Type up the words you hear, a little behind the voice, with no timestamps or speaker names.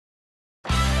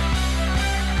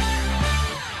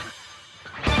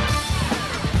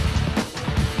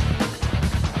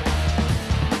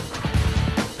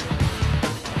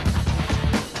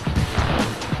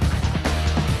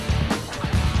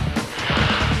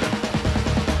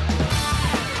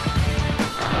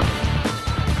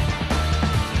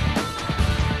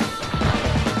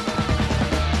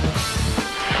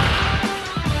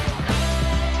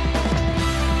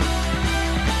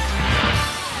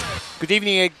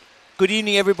Good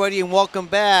evening, everybody, and welcome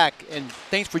back. And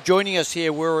thanks for joining us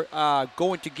here. We're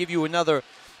going to give you another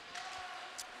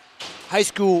high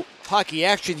school hockey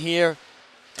action here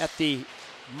at the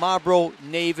Marlborough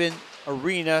Naven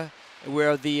Arena,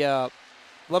 where the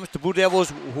Leominster Blue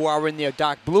Devils, who are in their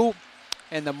dark blue,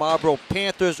 and the Marlborough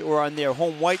Panthers, who are on their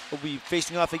home white, will be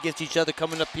facing off against each other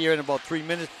coming up here in about 3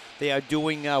 minutes. They are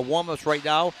doing warm-ups right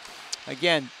now.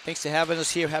 Again, thanks for having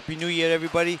us here. Happy New Year,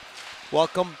 everybody.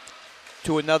 Welcome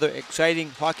to another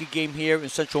exciting hockey game here in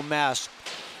Central Mass.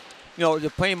 You know, they're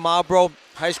playing Marlborough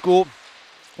High School,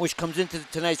 which comes into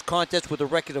tonight's contest with a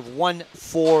record of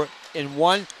 1-4-1,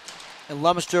 and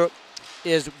Leominster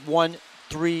is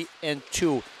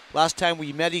 1-3-2. Last time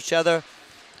we met each other,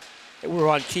 we were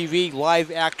on TV, live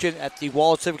action at the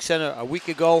Wallace Civic Center a week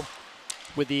ago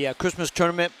with the Christmas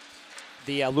tournament,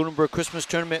 the Lunenburg Christmas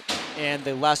tournament, and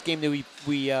the last game that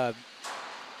we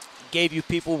gave you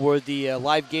people were the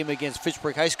live game against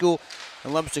Fitchburg High School,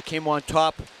 and Leominster came on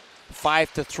top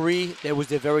 5-3. That was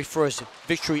their very first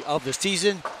victory of the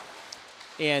season,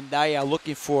 and they are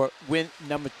looking for win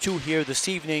number 2 here this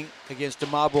evening against the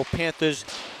Marlborough Panthers.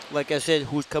 Like I said,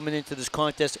 who's coming into this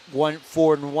contest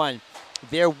 1-4-1.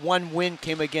 Their one win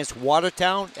came against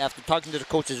Watertown after talking to the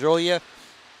coaches earlier,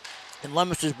 and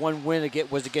Leominster's one win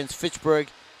was against Fitchburg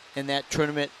in that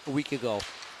tournament a week ago.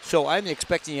 So I'm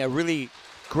expecting a really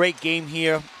great game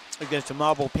here against the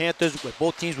Marlborough Panthers with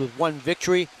both teams with one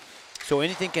victory. So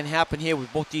anything can happen here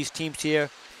with both these teams here.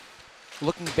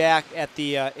 Looking back at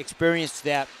the experience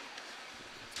that,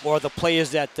 or the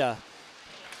players that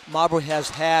Marlborough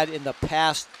has had in the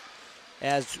past,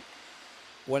 as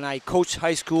when I coached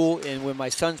high school and when my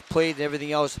sons played and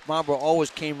everything else, Marlborough always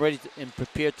came ready and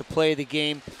prepared to play the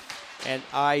game. And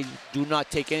I do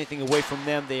not take anything away from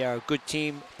them. They are a good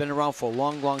team, been around for a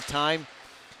long, long time.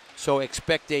 So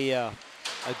expect a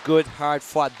good,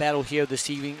 hard-fought battle here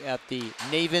this evening at the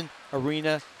Naven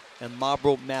Arena in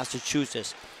Marlborough,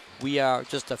 Massachusetts. We are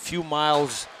just a few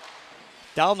miles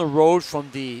down the road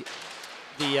from the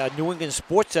New England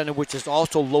Sports Center, which is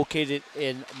also located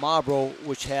in Marlborough,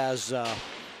 which has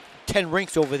 10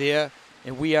 rinks over there.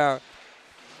 And we are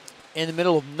in the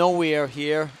middle of nowhere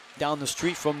here, down the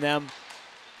street from them.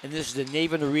 And this is the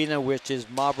Naven Arena, which is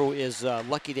Marlborough is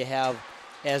lucky to have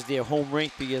as their home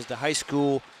rink, because the high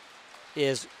school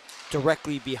is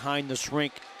directly behind this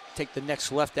rink. Take the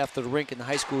next left after the rink, and the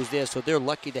high school is there. So they're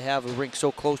lucky to have a rink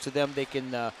so close to them. They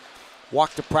can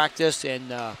walk to practice and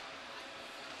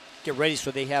get ready,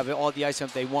 so they have all the ice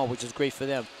that they want, which is great for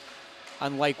them.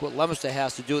 Unlike what Leominster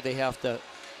has to do, they have to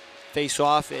face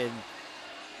off and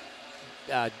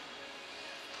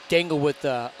dangle with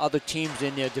other teams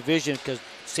in their division, because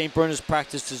St. Bernard's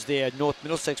practices there, North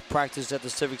Middlesex practice at the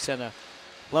Civic Center,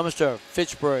 Leominster,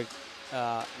 Fitchburg,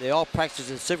 they all practice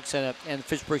at the Civic Center, and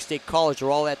Fitchburg State College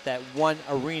are all at that one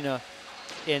arena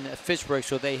in Fitchburg,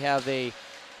 so they have the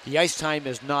ice time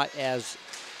is not as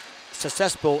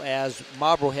successful as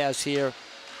Marlborough has here,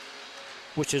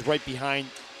 which is right behind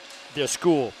their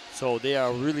school. So they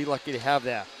are really lucky to have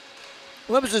that.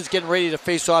 Leominster's getting ready to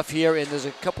face off here, and there's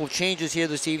a couple of changes here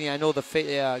this evening. I know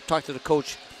talked to the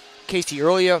coach, Casey,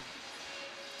 earlier.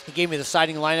 He gave me the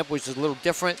starting lineup, which is a little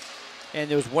different. And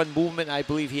there was one movement I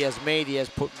believe he has made. He has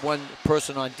put one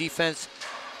person on defense,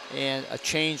 and a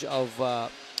change of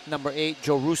number 8,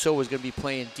 Joe Russo, is going to be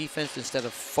playing defense instead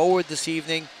of forward this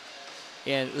evening.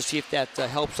 And let's see if that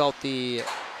helps out the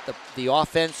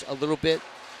offense a little bit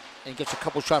and gets a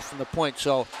couple shots from the point.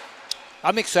 So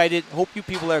I'm excited. Hope you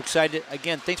people are excited.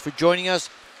 Again, thanks for joining us.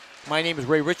 My name is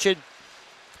Ray Richard.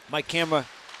 My camera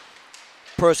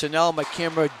personnel, my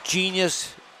camera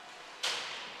genius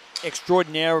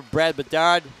extraordinaire, Brad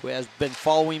Bedard, who has been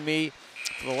following me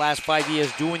for the last 5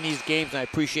 years doing these games, and I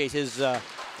appreciate his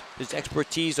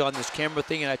expertise on this camera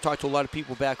thing. And I talked to a lot of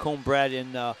people back home, Brad,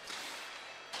 and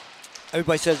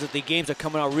everybody says that the games are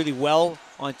coming out really well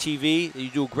on TV.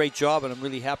 You do a great job, and I'm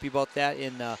really happy about that.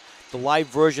 In the live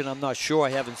version, I'm not sure.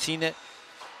 I haven't seen it,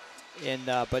 and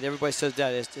but everybody says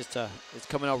that it's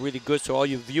coming out really good. So all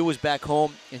you viewers back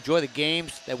home, enjoy the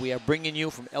games that we are bringing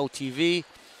you from LTV.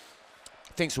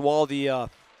 Thanks to all the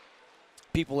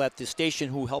people at the station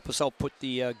who help us out put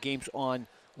the games on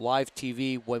live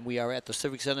TV when we are at the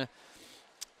Civic Center.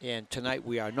 And tonight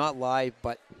we are not live,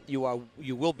 but you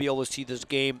will be able to see this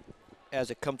game as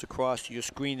it comes across your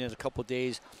screen in a couple of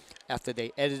days after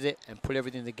they edit it and put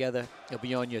everything together. It'll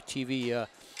be on your TV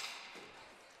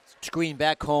screen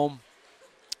back home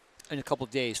in a couple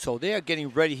of days. So they are getting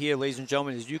ready here, ladies and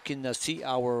gentlemen. As you can see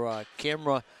our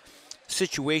camera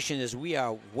situation, as we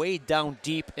are way down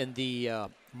deep in the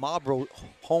Marlborough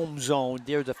home zone,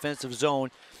 their defensive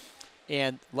zone,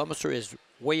 and Leominster is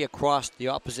way across the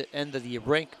opposite end of the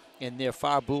rink, and they're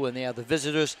far blue, and they are the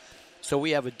visitors. So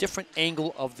we have a different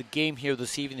angle of the game here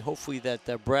this evening. Hopefully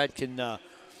that Brad can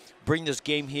bring this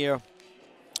game here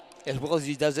as well as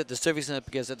he does at the Civic Center,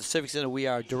 because at the Civic Center we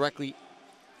are directly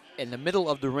in the middle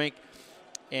of the rink,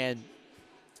 and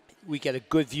we get a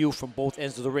good view from both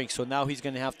ends of the rink. So now he's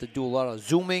going to have to do a lot of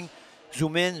zooming,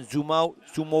 zoom in, zoom out,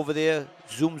 zoom over there,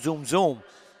 zoom, zoom, zoom,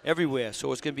 everywhere.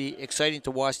 So it's going to be exciting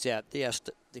to watch that. They're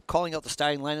calling out the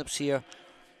starting lineups here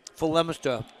for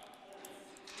Leominster.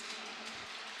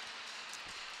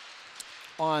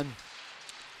 On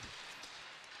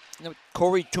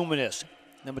Corey Tumanis,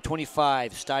 number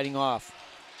 25, starting off.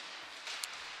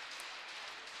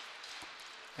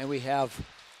 And we have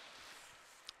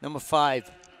number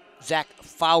 5, Zach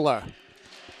Fowler.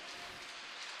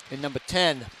 And number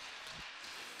 10,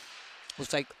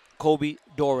 looks like Kobe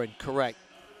Doran, correct.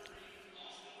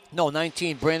 No,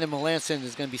 19, Brandon Melanson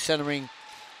is going to be centering.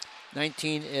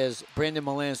 19 is Brandon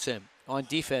Melanson. On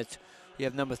defense, we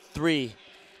have number 3,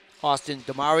 Austin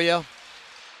DeMaria,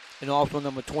 and also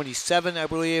number 27, I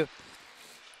believe,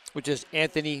 which is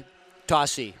Anthony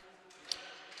Tossi.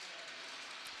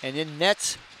 And in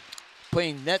nets,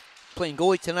 playing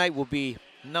goalie tonight will be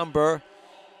number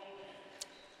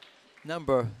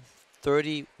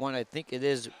 31, I think it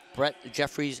is. Brett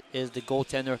Jeffries is the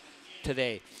goaltender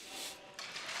today.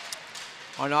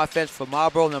 On offense for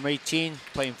Marlborough, number 18,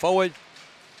 playing forward.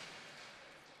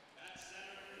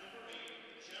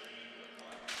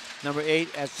 Number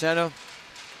 8 at center.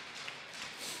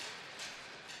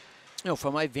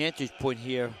 From my vantage point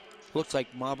here, looks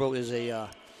like Marlborough is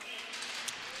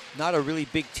not a really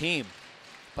big team,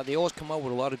 but they always come out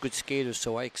with a lot of good skaters,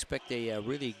 so I expect a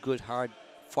really good,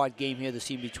 hard-fought game here this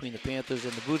evening between the Panthers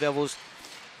and the Blue Devils.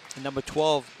 And number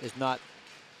 12 is not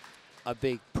a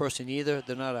big person either.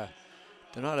 They're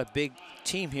not a big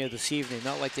team here this evening,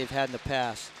 not like they've had in the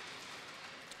past.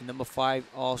 And number 5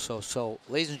 also. So,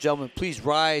 ladies and gentlemen, please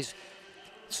rise,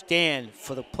 stand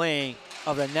for the playing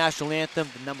of the national anthem.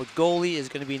 The number goalie is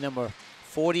going to be number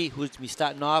 40, who's going to be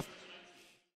starting off.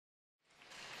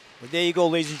 But there you go,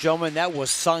 ladies and gentlemen. That was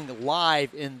sung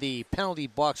live in the penalty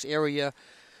box area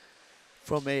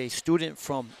from a student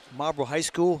from Marlborough High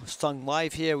School. Sung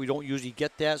live here. We don't usually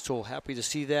get that, so happy to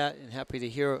see that and happy to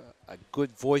hear a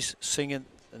good voice singing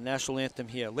the national anthem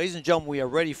here. Ladies and gentlemen, we are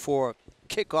ready for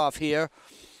kickoff here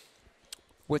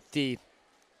with the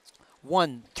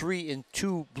 1, 3, and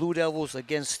 2 Blue Devils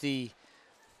against the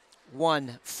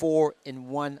 1, 4, and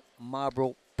 1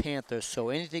 Marlborough Panthers. So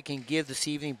anything can give this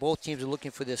evening. Both teams are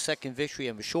looking for their second victory,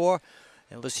 I'm sure.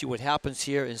 And let's see what happens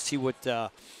here and see what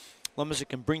Leominster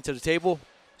can bring to the table.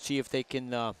 See if they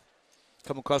can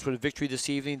come across with a victory this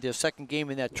evening. Their second game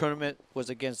in that tournament was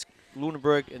against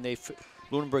Lunenburg, and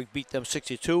Lunenburg beat them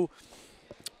 62.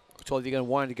 So they're going to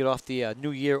want to get off the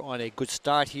new year on a good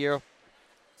start here.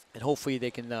 And hopefully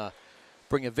they can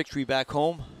bring a victory back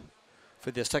home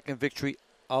for their second victory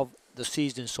of the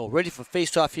season. So ready for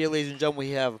face-off here, ladies and gentlemen.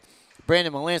 We have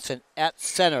Brandon Melanson at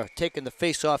center, taking the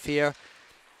face-off here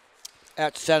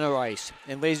at center ice.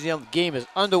 And ladies and gentlemen, the game is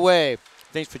underway.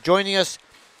 Thanks for joining us.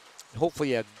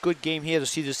 Hopefully a good game here to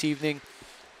see this evening.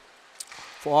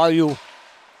 For all you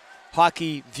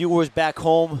hockey viewers back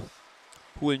home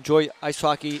who enjoy ice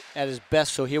hockey at its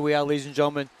best. So here we are, ladies and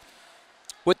gentlemen,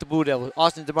 with the Blue Devils.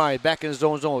 Austin DeMaria back in his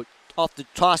own zone. Off the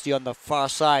Tossi on the far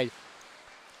side.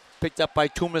 Picked up by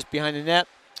Tumas behind the net.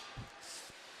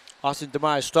 Austin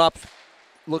DeMaria stops.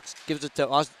 Looks, gives it to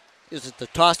Austin. Is it to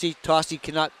Tossi? Tossi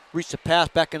cannot reach the pass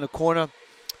back in the corner.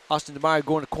 Austin DeMaria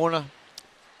going to the corner.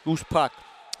 Loose puck.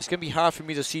 It's going to be hard for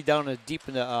me to see down deep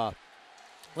in the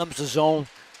Leominster zone.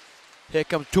 Here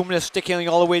comes Tumas, stick handling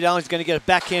all the way down. He's going to get a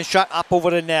backhand shot up over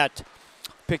the net.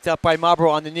 Picked up by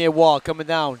Marlborough on the near wall, coming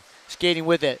down, skating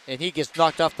with it, and he gets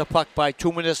knocked off the puck by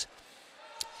Tumas.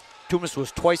 Tumas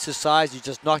was twice his size. He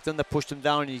just knocked him, pushed him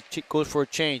down, and he goes for a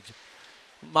change.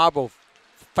 Marlborough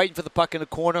fighting for the puck in the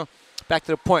corner. Back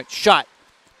to the point. Shot.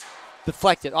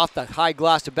 Deflected off the high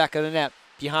glass to back of the net.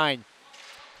 Behind.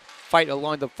 Fight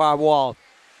along the far wall.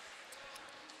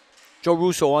 Joe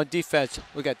Russo on defense.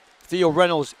 We got Theo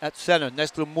Reynolds at center.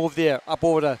 Nice little move there. Up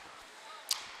over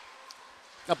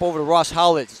to Ross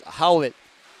Howlett.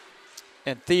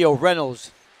 And Theo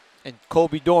Reynolds and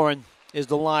Kobe Doran is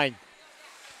the line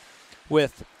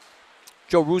with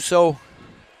Joe Russo,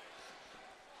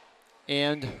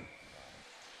 and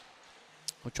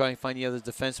we'll try and find the other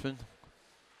defenseman.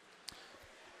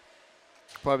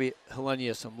 Probably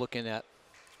Hellenius I'm looking at.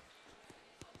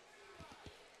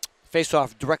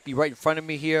 Face-off directly right in front of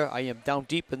me here. I am down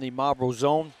deep in the Marlborough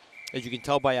zone, as you can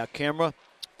tell by our camera.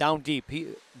 down deep.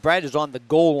 Brad is on the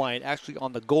goal line, actually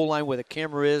on the goal line where the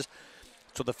camera is.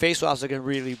 So the faceoffs are going to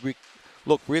really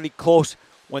look really close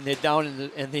when they're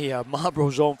down in the Marlborough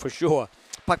zone for sure.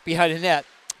 Puck behind the net.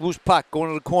 Loose puck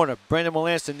going to the corner. Brandon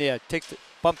Melanson there.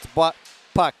 Bumps the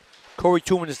puck. Corey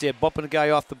Tooman is there bumping the guy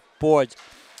off the boards.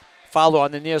 Fowler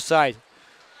on the near side.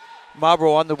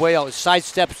 Marlborough on the way out.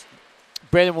 Sidesteps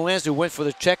Brandon Melanson, who went for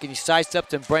the check, and he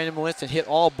sidestepped, and Brandon Melanson hit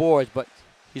all boards, but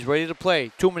he's ready to play.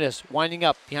 2 minutes, winding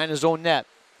up behind his own net.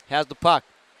 Has the puck.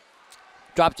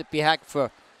 Drops it back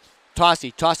for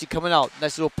Tossie. Tossie coming out.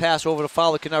 Nice little pass over to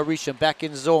Fowler. Cannot reach him. Back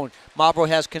in the zone. Marlborough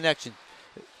has connection.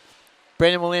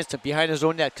 Brandon Melanson behind his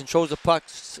own net. Controls the puck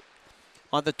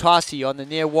on the Tossie on the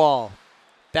near wall.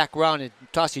 Back around, and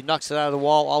Tossie knocks it out of the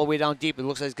wall all the way down deep. It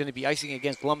looks like it's going to be icing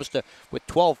against Lumister with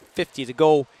 12:50 to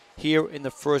go here in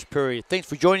the first period. Thanks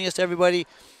for joining us, everybody.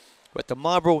 We're at the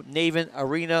Marlborough Navan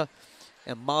Arena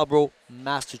in Marlborough,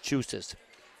 Massachusetts.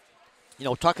 You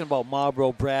know, talking about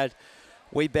Marlborough, Brad,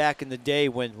 way back in the day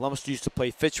when Lumister used to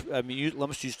play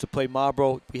Lumister used to play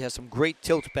Marlborough, we had some great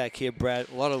tilts back here, Brad.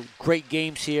 A lot of great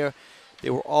games here. They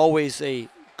were always a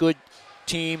good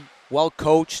team, well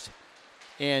coached.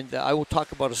 And I will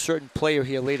talk about a certain player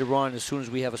here later on as soon as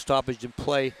we have a stoppage in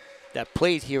play that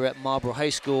played here at Marlborough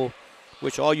High School,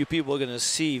 which all you people are going to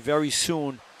see very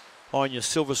soon on your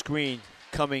silver screen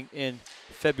coming in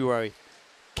February.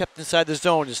 Kept inside the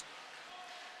zone, is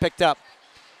picked up.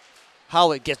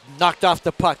 Howlett gets knocked off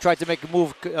the puck, tried to make a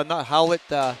move. Not Howlett,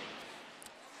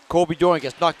 Colby Doran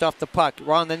gets knocked off the puck.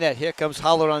 Around the net, here comes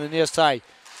Howlett on the near side.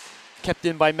 Kept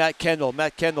in by Matt Kendall.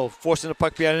 Matt Kendall forcing the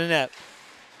puck behind the net.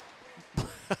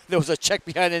 There was a check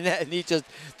behind the net, and the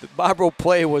Marlborough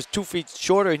player was 2 feet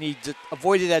shorter, and he just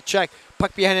avoided that check.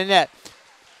 Puck behind the net.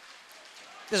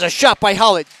 There's a shot by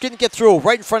Howlett. Didn't get through.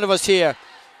 Right in front of us here.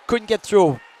 Couldn't get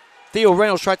through. Theo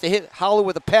Reynolds tried to hit Howlett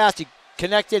with a pass. He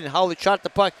connected, and Howlett shot the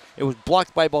puck. It was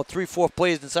blocked by about 3-4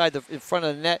 players in front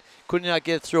of the net. Could not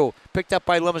get it through. Picked up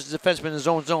by Lumister's defenseman in his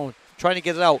own zone. Trying to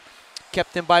get it out.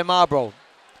 Kept in by Marlborough.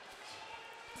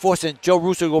 Forcing Joe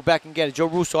Russo to go back and get it. Joe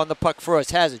Russo on the puck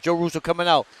first. Has it. Joe Russo coming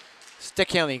out.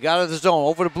 Stick handling. Got out of the zone.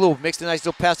 Over the blue. Makes a nice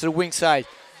little pass to the wing side.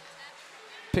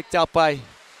 Picked out by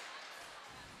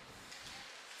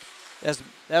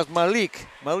that's Malik.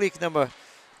 Malik number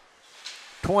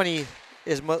 20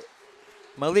 is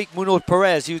Malik Munoz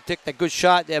Perez. He took that good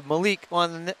shot. They have Malik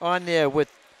on there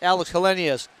with Alex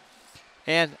Hellenius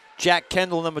and Jack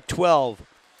Kendall number 12.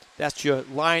 That's your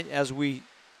line as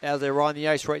they're on the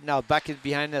ice right now. Back in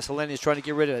behind us, Hellenius trying to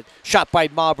get rid of it. Shot by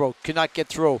Marlborough. Cannot get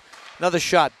through. Another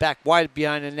shot back wide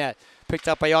behind the net. Picked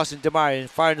up by Austin DeMaria and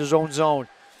fired in his own zone.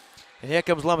 And here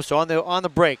comes Lumister on the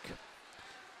break.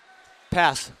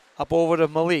 Pass up over to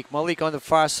Malik. Malik on the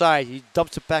far side. He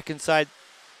dumps it back inside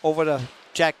over to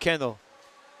Jack Kendall.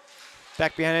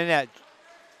 Back behind the net.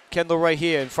 Kendall right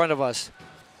here in front of us.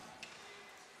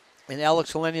 And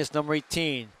Alex Hellenius, number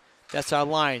 18. That's our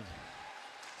line.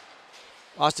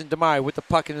 Austin DeMaria with the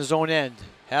puck in his own end.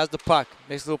 Has the puck.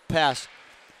 Makes a little pass.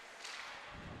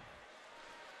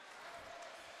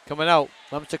 Coming out.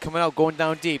 Lumister coming out, going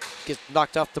down deep. Gets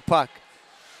knocked off the puck.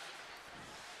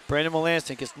 Brandon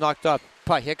Melanson gets knocked off.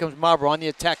 Puck. Here comes Marlborough on the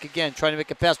attack again, trying to make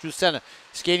a pass through center.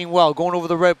 Skating well, going over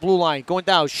the red blue line, going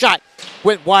down. Shot.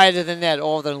 Went wider than that,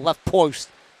 over the left post.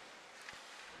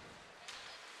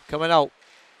 Coming out.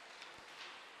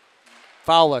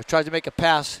 Fowler tries to make a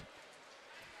pass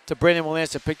to Brandon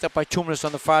Melanson. Picked up by Tumas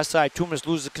on the far side. Tumas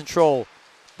loses control.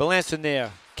 Melanson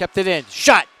there. Kept it in.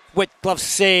 Shot. With glove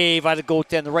save out of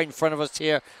goaltender right in front of us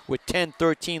here with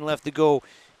 10:13 left to go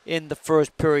in the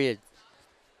first period.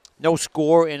 No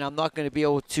score, and I'm not going to be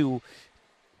able to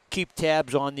keep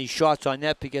tabs on the shots on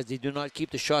net because they do not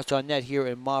keep the shots on net here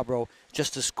in Marlborough.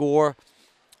 Just the score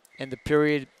and the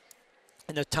period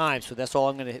and the time. So that's all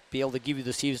I'm going to be able to give you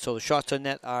this evening. So the shots on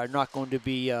net are not going to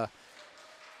be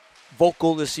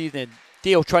vocal this evening.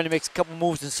 Theo trying to make a couple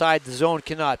moves inside the zone.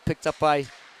 Cannot. Picked up by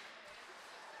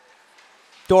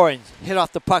Doran. Hit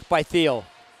off the puck by Theo.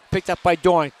 Picked up by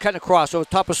Doran. Cutting across over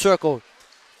top of circle.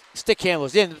 Stick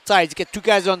handlers in the sides. Get two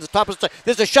guys on the top of the side.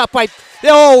 There's a shot by,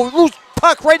 loose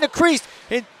puck right in the crease.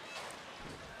 And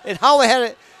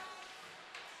Howlett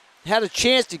had a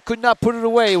chance. He could not put it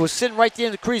away. It was sitting right there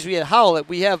in the crease. We had Howlett.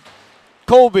 We have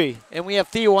Colby. And we have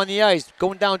Theo on the ice.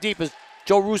 Going down deep is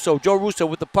Joe Russo. Joe Russo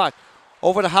with the puck.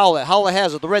 Over to Howlett. Howlett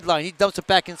has it. The red line. He dumps it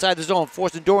back inside the zone.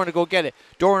 Forcing Doran to go get it.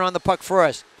 Doran on the puck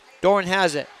first. Doran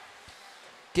has it.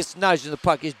 Gets nudged in the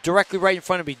puck. He's directly right in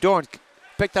front of me. Doran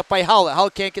picked up by Howlett.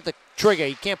 Howlett can't get the trigger.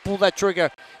 He can't pull that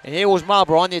trigger. And here was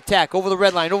Marlborough on the attack. Over the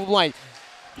red line. Over the line.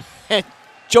 And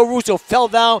Joe Russo fell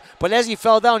down, but as he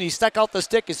fell down, he stuck out the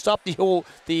stick and stopped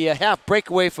the half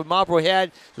breakaway from Marlborough had.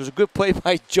 It was a good play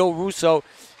by Joe Russo.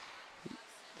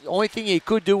 The only thing he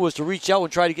could do was to reach out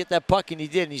and try to get that puck, and he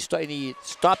did. And he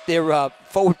stopped their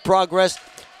forward progress.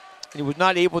 And he was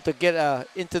not able to get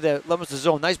into the Leominster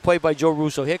zone. Nice play by Joe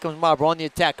Russo. Here comes Marlborough on the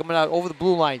attack, coming out over the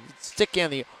blue line. Stick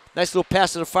handling. Nice little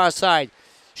pass to the far side.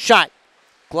 Shot.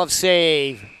 Glove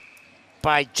save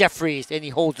by Jeffries. And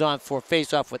he holds on for a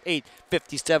face-off with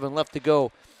 8:57 left to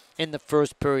go in the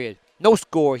first period. No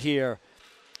score here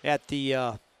at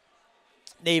the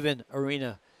Naven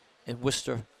Arena in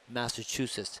Worcester,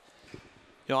 Massachusetts.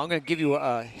 You know, I'm going to give you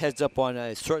a heads up on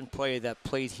a certain player that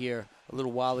played here a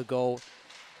little while ago,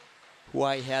 who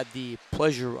I had the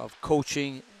pleasure of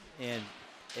coaching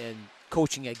and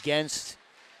coaching against.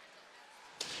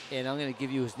 And I'm going to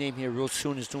give you his name here real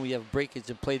soon. As soon as we have a breakage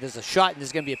and play, there's a shot, and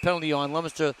there's going to be a penalty on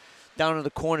Leominster down in the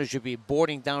corner. Should be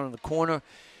boarding down in the corner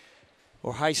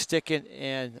or high sticking,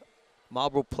 and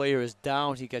Marlborough player is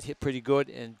down. He got hit pretty good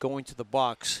and going to the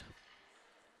box,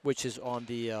 which is on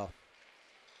the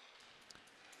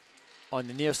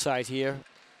near side here.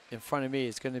 In front of me,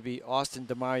 it's going to be Austin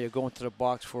DeMario going to the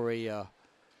box for a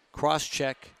cross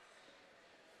check.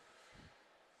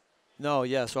 No,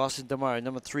 yes, Austin DeMario,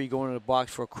 number 3, going to the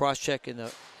box for a cross check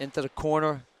into the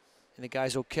corner. And the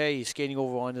guy's okay. He's skating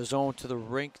over on his own to the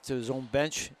rink, to his own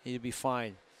bench. He'll be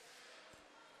fine.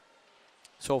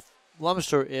 So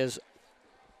Leominster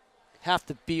have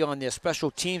to be on their special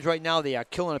teams right now. They are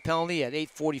killing a penalty at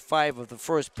 8:45 of the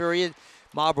first period.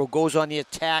 Marlborough goes on the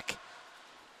attack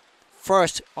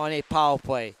first on a power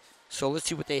play. So let's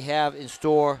see what they have in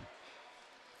store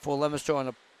for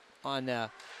Leominster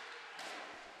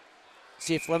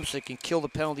see if Leominster can kill the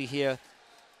penalty here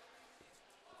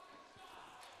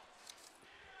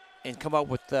and come out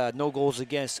with no goals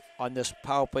against on this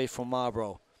power play from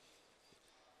Marlborough.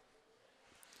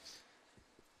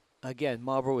 Again,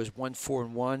 Marlborough is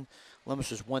 1-4-1.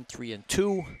 Leominster is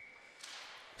 1-3-2.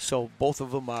 So both of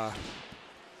them are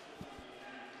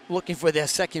looking for their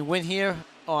second win here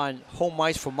on home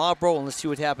ice for Marlborough. And let's see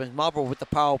what happens. Marlborough with the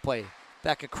power play.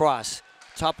 Back across.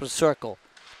 Top of the circle.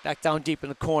 Back down deep in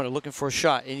the corner, looking for a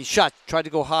shot. And he shot, tried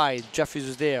to go high. Jeffries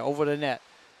was there, over the net.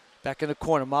 Back in the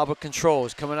corner, Marlborough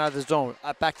controls, coming out of the zone.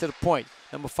 Back to the point.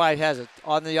 Number 5 has it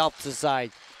on the opposite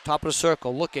side. Top of the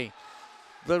circle, looking.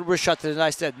 Little wrist shot to the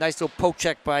nice net. Nice little poke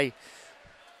check by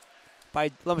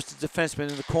Leominster defenseman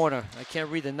in the corner. I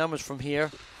can't read the numbers from here.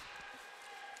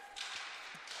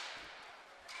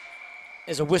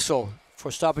 There's a whistle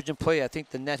for stoppage and play. I think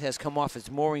the net has come off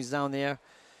its moorings down there.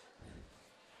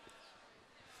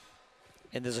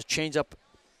 And there's a change up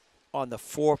on the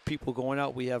 4 people going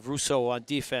out. We have Russo on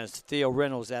defense, Theo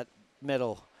Reynolds at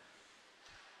middle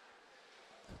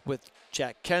with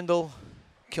Jack Kendall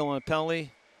killing a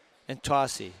penalty, and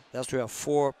Tossi. That's where we have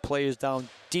 4 players down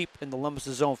deep in the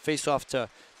Leominster zone. Face off to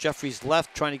Jeffries'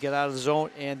 left, trying to get out of the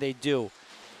zone, and they do.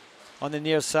 On the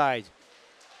near side.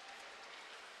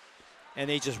 And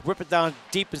they just rip it down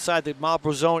deep inside the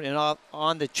Marlborough zone, and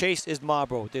on the chase is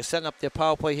Marlborough. They're setting up their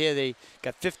power play here. They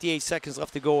got 58 seconds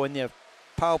left to go in their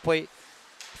power play.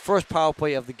 First power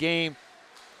play of the game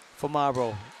for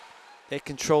Marlborough. They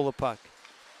control the puck.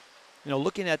 You know,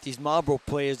 looking at these Marlborough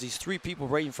players, these 3 people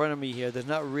right in front of me here, they're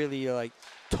not really like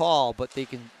tall, but they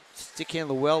can stick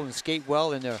handle well and skate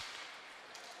well, and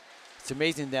it's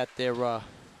amazing that they're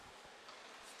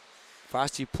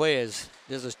varsity players.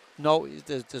 It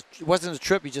wasn't a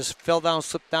trip. He just fell down,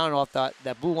 slipped down off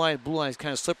that blue line. Blue line is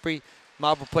kind of slippery.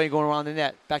 Marlborough play going around the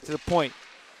net. Back to the point.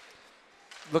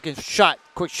 Looking shot.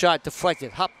 Quick shot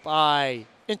deflected. Hop by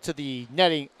into the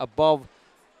netting above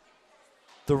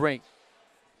the rink.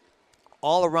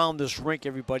 All around this rink,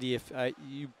 everybody, if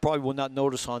you probably will not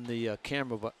notice on the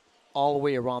camera, but all the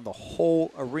way around the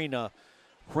whole arena,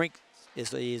 rink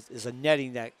is a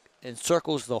netting that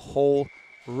encircles the whole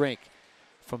rink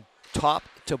from top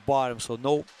to bottom. So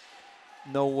no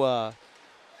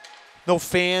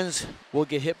fans will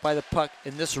get hit by the puck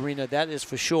in this arena. That is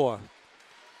for sure.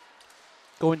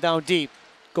 Going down deep,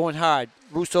 going hard.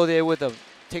 Russo there with him.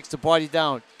 Takes the body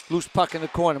down. Loose puck in the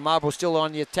corner. Marlborough still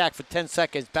on the attack for 10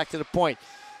 seconds. Back to the point.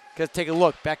 Got to take a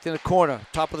look. Back to the corner.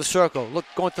 Top of the circle. Look,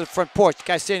 going to the front porch. The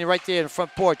guy standing right there in the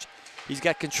front porch. He's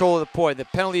got control of the point. The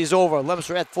penalty is over.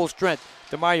 Leominster at full strength.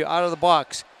 DeMario out of the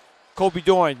box. Kobe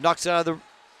Dorn knocks it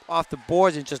off the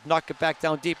boards and just knock it back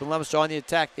down deep. And Leominster on the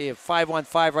attack. They have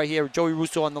 5-on-5 right here. Joey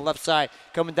Russo on the left side.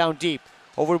 Coming down deep.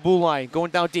 Over the blue line.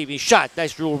 Going down deep. He shot.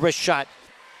 Nice little wrist shot.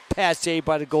 Pass saved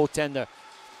by the goaltender.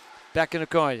 Back in the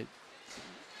corner.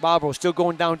 Marlborough still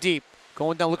going down deep.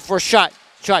 Going down, looking for a shot.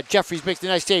 shot. Jeffries makes a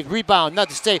nice save. Rebound,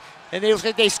 another save. And they look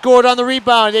like they scored on the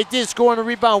rebound. They did score on the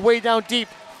rebound way down deep.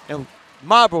 And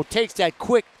Marlborough takes that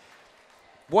quick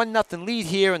 1-0 lead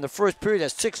here in the first period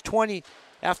at 6:20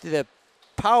 after the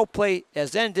power play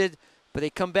has ended. But they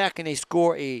come back and they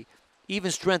score a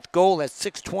even strength goal at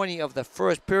 6:20 of the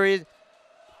first period.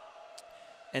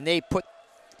 And he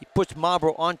puts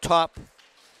Marlborough on top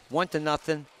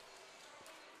 1-0.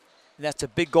 That's a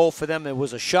big goal for them. It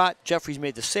was a shot. Jeffries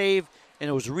made the save, and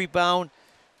it was a rebound.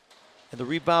 And the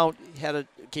rebound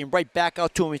came right back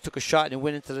out to him. He took a shot and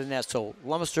went into the net. So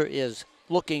Leominster is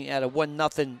looking at a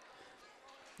 1-0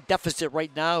 deficit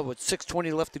right now with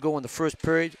 6:20 left to go in the first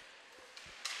period.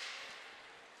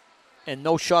 And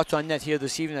no shots on net here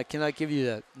this evening. I cannot give you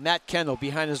the Matt Kendall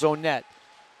behind his own net.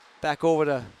 Back over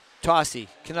to Tossie.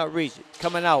 Cannot reach it.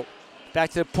 Coming out.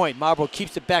 Back to the point. Marlborough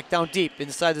keeps it back down deep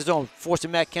inside the zone.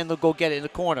 Forcing Matt Kendall to go get it in the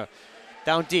corner.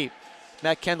 Down deep.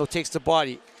 Matt Kendall takes the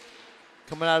body.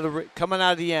 Coming out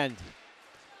of the end.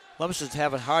 Leominster's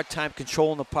having a hard time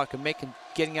controlling the puck and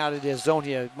getting out of their zone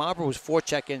here. Marlborough was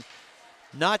forechecking.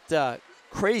 Not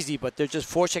crazy, but they're just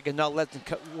forechecking, not letting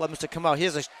Leominster come out.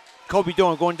 Here's a Kobe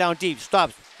Dorn going down deep.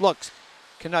 Stops. Looks.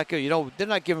 Cannot go. You know, they're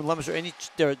not giving Leominster any.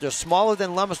 They're smaller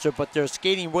than Leominster, but they're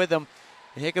skating with them.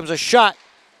 And here comes a shot.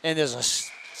 And there's a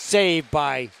save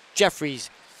by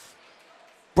Jeffries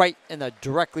right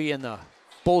directly in the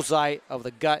bullseye of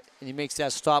the gut. And he makes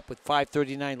that stop with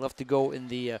 5:39 left to go in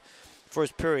the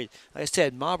first period. Like I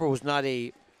said, Marlborough was not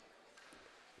a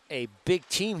big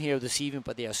team here this evening,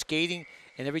 but they are skating.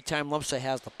 And every time Leominster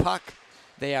has the puck,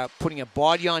 they are putting a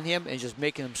body on him and just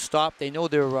making him stop. They know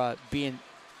they're being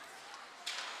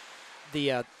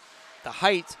the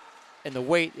height and the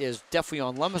weight is definitely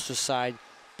on Leominster's side,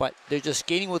 but they're just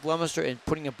skating with Leominster and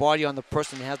putting a body on the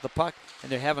person that has the puck,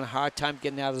 and they're having a hard time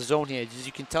getting out of the zone here. As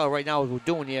you can tell right now what we're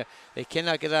doing here, they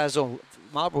cannot get out of the zone.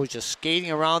 Marlborough is just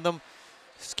skating around them,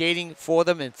 skating for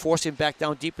them, and forcing back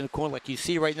down deep in the corner like you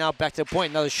see right now. Back to the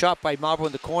point, another shot by Marlborough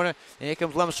in the corner, and here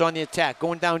comes Leominster on the attack,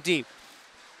 going down deep.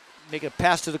 Making a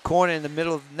pass to the corner in the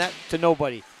middle of the net to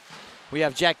nobody. We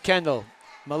have Jack Kendall,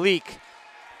 Malik,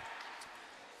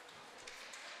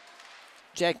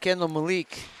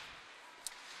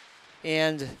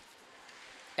 and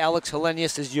Alex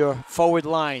Hellenius is your forward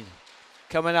line.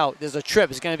 Coming out, there's a trip.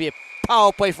 It's going to be a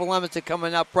power play for Leominster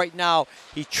coming up right now.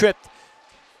 He tripped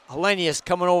Hellenius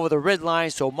coming over the red line,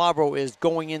 so Marlborough is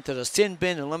going into the sin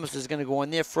bin, and Leominster is going to go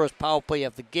on their first power play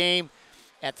of the game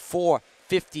at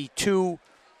 4:52.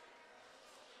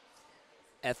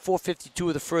 At 4:52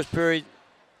 of the first period,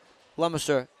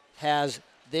 Leominster has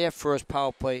their first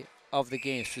power play of the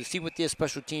game. So see what their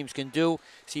special teams can do.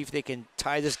 See if they can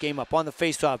tie this game up. On the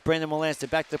faceoff, Brandon Melanson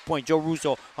back to the point. Joe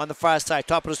Russo on the far side,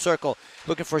 top of the circle,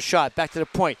 looking for a shot. Back to the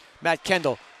point. Matt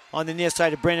Kendall on the near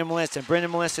side of Brandon Melanson.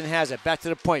 Brandon Melanson has it. Back to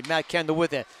the point. Matt Kendall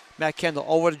with it. Matt Kendall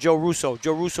over to Joe Russo.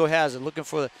 Joe Russo has it. Looking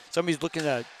for somebody's looking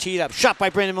to tee it up. Shot by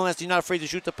Brandon Melanson. Not afraid to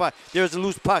shoot the puck. There's a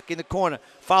loose puck in the corner.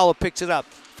 Fowler picks it up.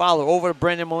 Fowler over to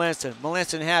Brandon Melanson.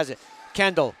 Melanson has it.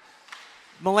 Kendall.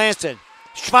 Melanson.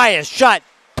 Fires. Shot.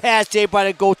 Pad saved by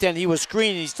the goaltender. He was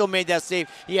screening. He still made that save.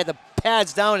 He had the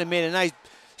pads down and made a nice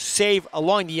save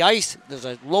along the ice. There's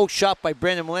a low shot by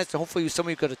Brandon Melanson. Hopefully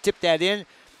somebody could have tipped that in.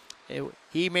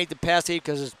 He made the pass save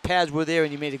because his pads were there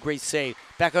and he made a great save.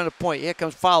 Back on the point. Here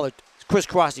comes Fowler.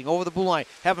 Crisscrossing over the blue line.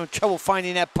 Having trouble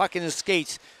finding that puck in his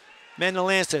skates.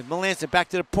 Melanson. Melanson back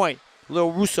to the point.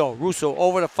 Little Russo. Russo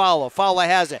over to Fowler. Fowler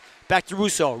has it. Back to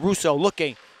Russo. Russo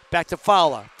looking. Back to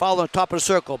Fowler. Fowler on top of the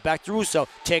circle. Back to Russo.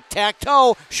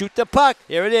 Tic-tac-toe. Shoot the puck.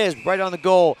 There it is. Right on the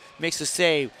goal. Makes the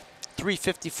save.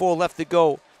 3:54 left to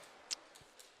go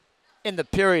in the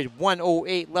period.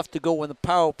 1:08 left to go in the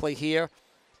power play here.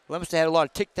 Leominster had a lot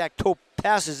of tic-tac-toe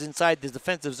passes inside the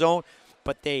defensive zone,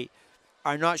 but they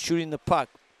are not shooting the puck.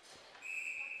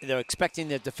 They're expecting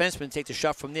their defenseman to take the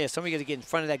shot from there. Somebody got to get in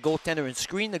front of that goaltender and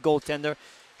screen the goaltender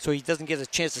so he doesn't get a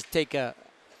chance to take a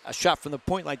shot from the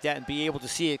point like that and be able to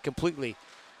see it completely.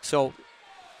 So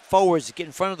forwards get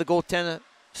in front of the goaltender,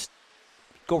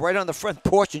 go right on the front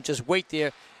porch and just wait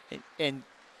there and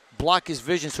block his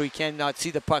vision so he cannot see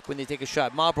the puck when they take a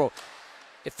shot. Marlborough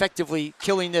effectively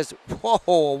killing this. Whoa,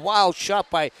 a wild shot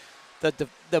by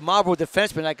the Marlborough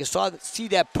defenseman. I could see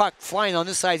that puck flying on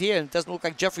this side here, and it doesn't look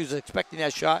like Jeffries was expecting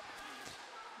that shot.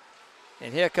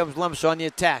 And here comes Leominster on the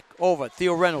attack. Over.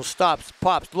 Theo Reynolds stops,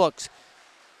 pops, looks.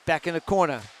 Back in the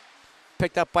corner.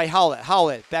 Picked up by Howlett.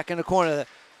 Howlett back in the corner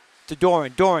to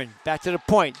Doran. Doran back to the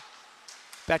point.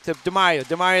 Back to DeMario.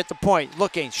 DeMario at the point.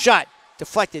 Looking. Shot.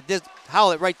 Deflected. There's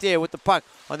Howlett right there with the puck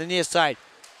on the near side.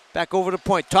 Back over the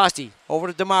point. Tossie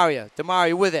over to DeMario.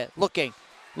 DeMario with it. Looking.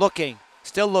 Looking.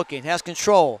 Still looking. Has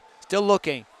control. Still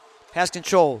looking. Has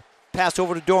control. Pass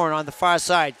over to Doran on the far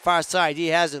side. Far side. He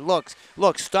has it. Looks.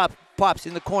 Stop. Pops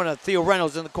in the corner. Theo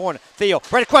Reynolds in the corner. Theo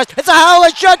right across. It's a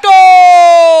Howlett shot.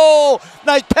 Goal!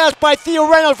 Nice pass by Theo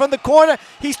Reynolds from the corner.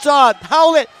 He saw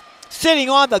Howlett sitting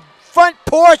on the front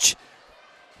porch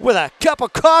with a cup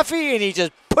of coffee, and he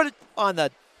just put it on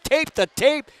the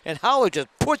tape, and Howlett just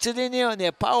puts it in there on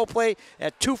their power play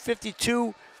at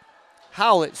 2:52.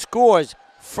 Howlett scores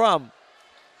from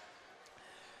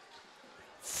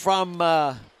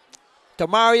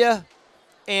Demaria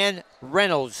and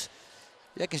Reynolds.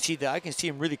 I can see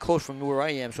him really close from where I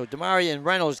am. So Demaria and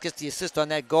Reynolds gets the assist on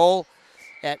that goal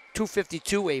at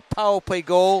 2:52, a power play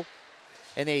goal,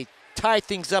 and they tie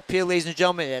things up here, ladies and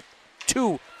gentlemen, at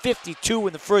 2:52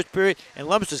 in the first period, and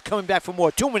Leominster's coming back for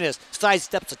more. 2 minutes,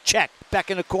 sidesteps a check,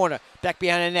 back in the corner, back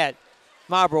behind the net.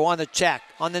 Marlborough on the check,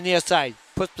 on the near side,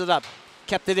 puts it up,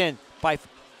 kept it in by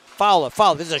Fowler.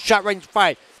 This is a shot right in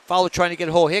front. Fowler trying to get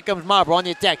a hold. Here comes Marlborough on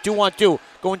the attack, 2-on-2,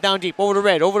 going down deep, over the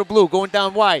red, over the blue, going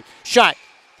down wide. Shot,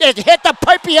 it hit the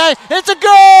pipe behind, it's a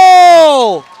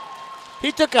goal!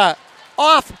 He took a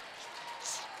off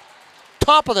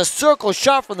top of the circle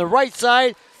shot from the right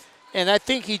side, and I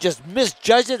think he just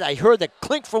misjudged it. I heard the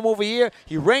clink from over here.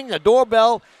 He rang the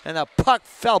doorbell, and the puck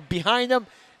fell behind him,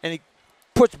 and he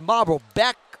puts Marlborough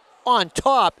back on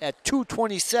top at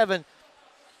 2:27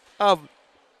 of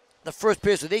the first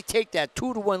period. So they take that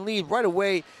 2-1 lead right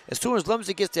away. As soon as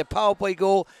Leominster gets their power play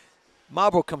goal,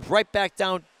 Marlborough comes right back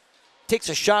down, takes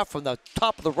a shot from the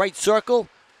top of the right circle,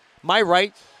 my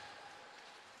right,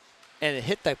 and it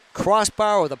hit the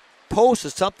crossbar or the post or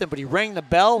something, but he rang the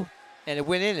bell, and it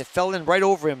went in. It fell in right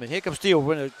over him, and here comes Steele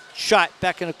with a shot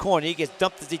back in the corner. He gets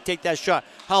dumped as he takes that shot.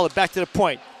 Howlett back to the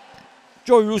point.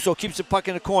 Joey Russo keeps the puck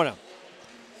in the corner.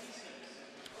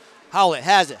 Howlett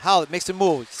has it. Howlett makes a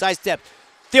move. Sidestep.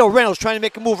 Theo Reynolds trying to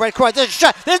make a move right across. There's a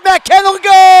shot. There's Matt Kendall.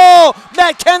 Go!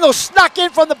 Matt Kendall snuck in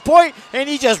from the point, and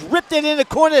he just ripped it in the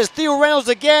corner. There's Theo Reynolds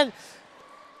again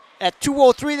at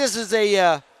 2:03. This is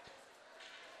a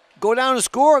go down and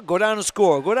score, go down and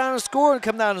score, go down and score, and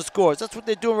come down and score. That's what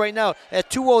they're doing right now. At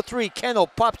 2:03, Kendall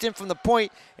pops in from the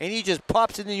point, and he just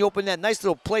pops it in the open net. Nice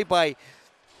little play by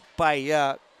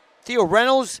Theo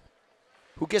Reynolds,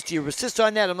 who gets the assist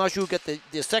on that. I'm not sure who got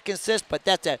the second assist, but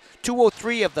that's at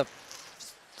 2:03 of the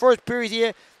first period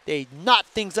here. They knot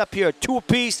things up here at 2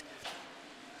 apiece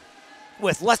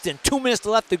with less than 2 minutes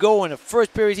left to go in the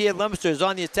first period here. Leominster is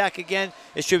on the attack again.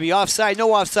 It should be offside.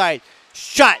 No offside.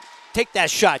 Shot. Take that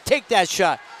shot. Take that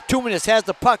shot. 2 minutes, has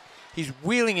the puck. He's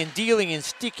wheeling and dealing and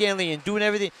stick handling and doing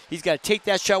everything. He's got to take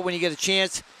that shot when he gets a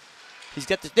chance. He's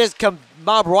got the, there's come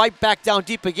Marlborough right back down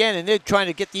deep again, and they're trying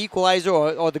to get the equalizer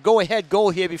or the go-ahead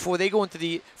goal here before they go into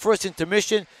the first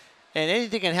intermission. And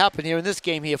anything can happen here in this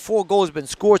game here. 4 goals have been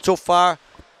scored so far,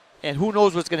 and who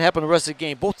knows what's going to happen the rest of the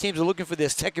game. Both teams are looking for their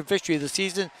second victory of the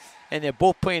season, and they're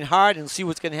both playing hard, and see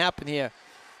what's going to happen here.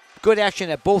 Good action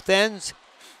at both ends.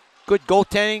 Good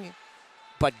goaltending,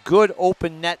 but good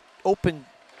open net, open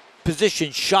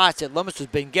position shots that Leominster's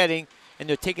been getting, and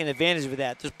they're taking advantage of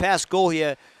that. This past goal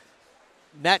here,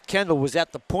 Matt Kendall was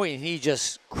at the point, and he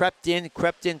just crept in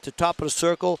to top of the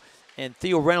circle, and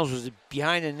Theo Reynolds was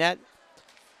behind the net,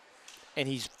 and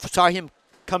he saw him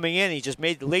coming in. He just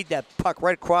laid that puck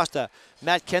right across to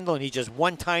Matt Kendall, and he just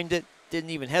one-timed it,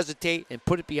 didn't even hesitate, and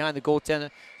put it behind the goaltender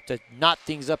to knot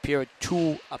things up here at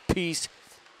 2 apiece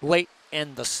late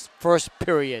in the first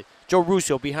period. Joe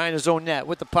Russo behind his own net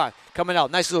with the puck. Coming out.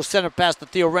 Nice little center pass to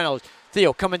Theo Reynolds.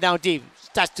 Theo coming down deep.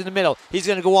 Starts in the middle. He's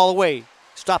going to go all the way.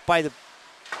 Stopped by the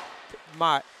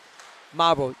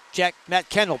Marlborough. Matt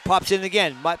Kendall pops in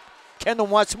again. Kendall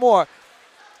wants more.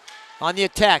 On the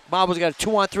attack. Marlborough's got a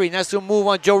 2-on-3. Nice little move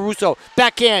on Joe Russo.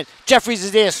 Backhand. Jeffries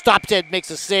is there. Stops it. Makes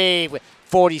a save with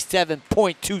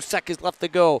 47.2 seconds left to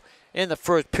go in the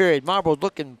first period. Marlborough's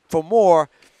looking for more.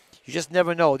 You just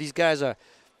never know. These guys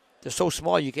they're so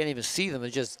small you can't even see them.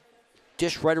 They just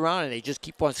dish right around, and they just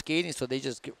keep on skating, so they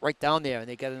just get right down there, and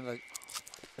they get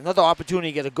another opportunity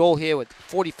to get a goal here with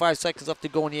 45 seconds left to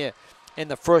go in here in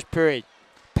the first period.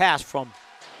 Pass from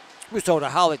Russo to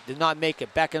Howlett, did not make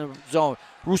it. Back in the zone.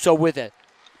 Russo with it.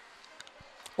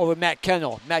 Over Matt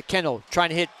Kendall. Matt Kendall trying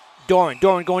to hit Doran.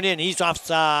 Doran going in. He's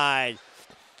offside.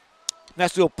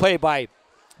 Nice little play by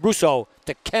Russo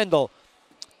to Kendall.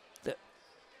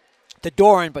 To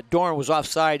Doran, but Doran was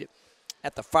offside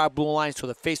at the far blue line, so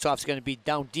the faceoff is going to be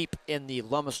down deep in the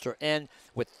Leominster end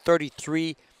with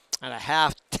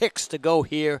 33.5 ticks to go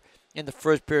here in the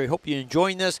first period. Hope you're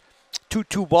enjoying this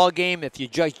 2-2 ball game. If you're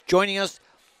just joining us,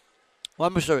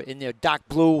 Leominster in their dark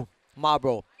blue,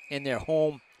 Marlborough in their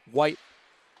home white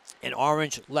and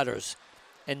orange letters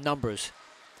and numbers.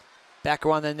 Back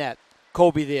around the net.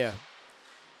 Kobe there.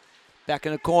 Back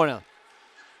in the corner.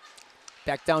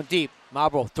 Back down deep.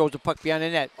 Marlborough throws the puck behind the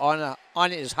net.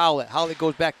 On it is Howlett. Howlett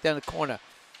goes back down the corner.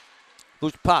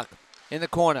 Loose puck in the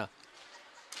corner.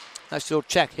 Nice little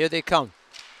check. Here they come.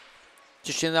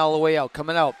 Just in all the way out.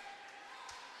 Coming out.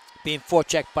 Being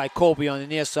forechecked by Kobe on the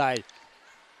near side.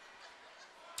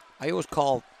 I always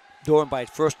call Doran by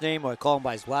his first name, or I call him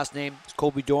by his last name. It's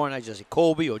Kobe Doran. I just say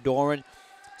Kobe or Doran.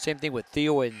 Same thing with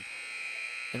Theo and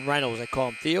Reynolds. I call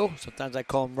him Theo. Sometimes I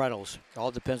call him Reynolds. It all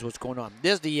depends what's going on.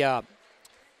 There's the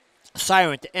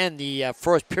siren to end the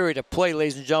first period of play,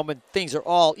 ladies and gentlemen. Things are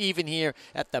all even here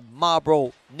at the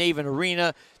Marlborough Naven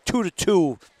Arena.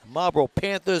 2-2. Marlborough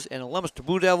Panthers and the Leominster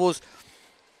Blue Devils.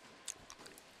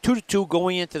 2-2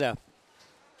 going into the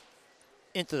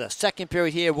second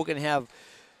period here. We're going to have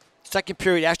second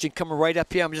period action coming right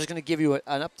up here. I'm just going to give you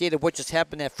an update of what just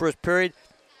happened that first period.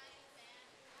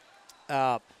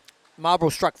 Marlborough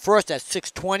struck first at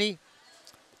 6:20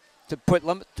 to put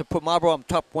Marlborough on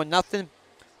top 1-0.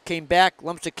 Came back.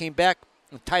 Leominster came back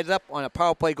and tied it up on a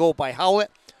power play goal by Howlett.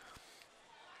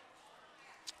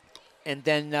 And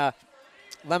then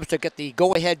Leominster got the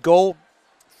go-ahead goal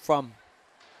from.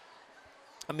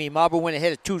 Marlborough went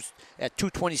ahead at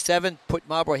 2:27, put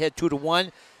Marlborough ahead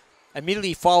 2-1.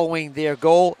 Immediately following their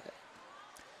goal,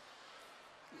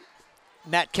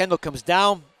 Matt Kendall comes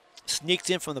down, sneaks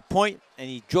in from the point, and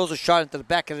he drills a shot into the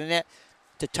back of the net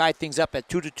to tie things up at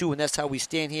 2-2, and that's how we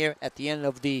stand here at the end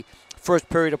of the first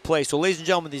period of play. So, ladies and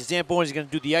gentlemen, the Zambonis are going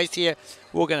to do the ice here.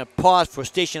 We're going to pause for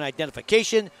station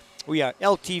identification. We are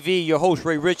LTV, your host,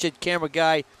 Ray Richard, camera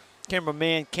guy,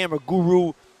 cameraman, camera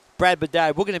guru, Brad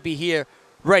Badai. We're going to be here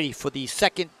ready for the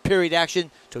second period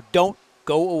action, so don't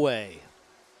go away.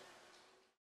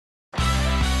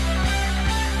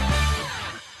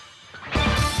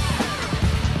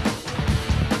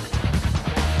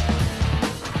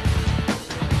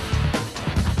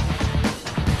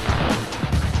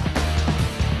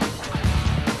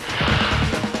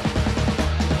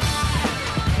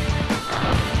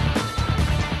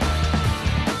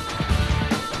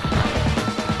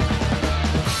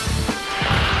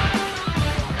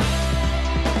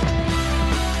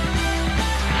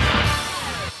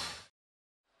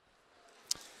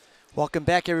 Welcome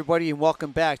back, everybody, and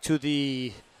welcome back to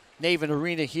the Naven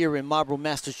Arena here in Marlborough,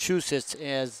 Massachusetts,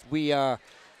 as we are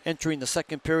entering the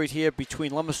second period here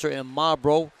between Leominster and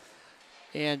Marlborough.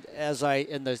 And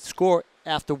the score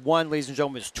after one, ladies and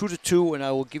gentlemen, is 2-2, and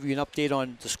I will give you an update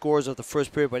on the scores of the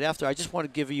first period. But after, I just want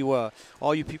to give you,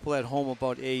 all you people at home,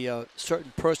 about a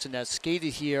certain person that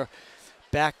skated here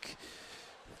back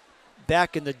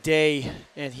in the day,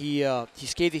 and he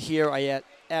skated here. I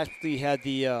actually had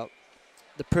the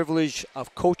privilege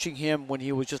of coaching him when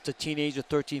he was just a teenager,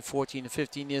 13, 14, and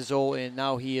 15 years old, and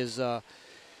now he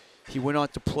went on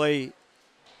to play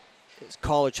his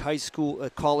college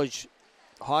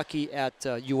hockey at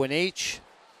UNH,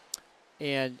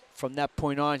 and from that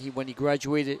point on, when he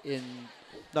graduated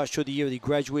not sure the year that he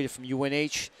graduated from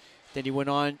UNH, then he went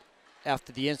on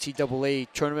after the NCAA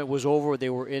tournament was over. They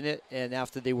were in it, and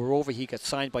after they were over, he got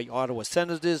signed by Ottawa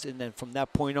Senators, and then from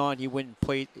that point on, he went and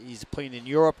played. He's playing in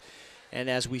Europe. And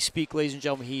as we speak, ladies and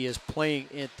gentlemen, he is playing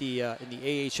in the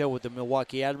AHL with the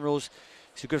Milwaukee Admirals.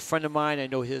 He's a good friend of mine. I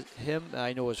know him.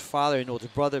 I know his father. I know his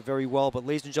brother very well. But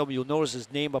ladies and gentlemen, you'll notice his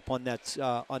name up on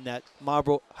that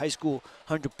Marlborough High School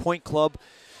 100-point club.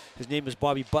 His name is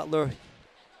Bobby Butler.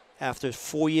 After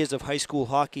 4 years of high school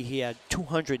hockey, he had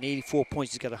 284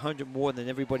 points. He's got 100 more than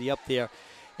everybody up there.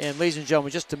 And ladies and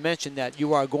gentlemen, just to mention that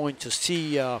you are going to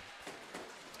see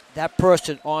that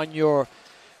person on your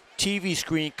TV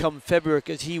screen come February,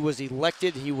 because he was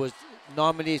elected. He was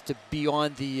nominated to be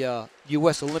on the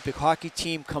U.S. Olympic hockey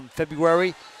team come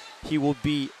February. He will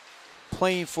be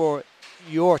playing for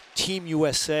your Team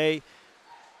USA,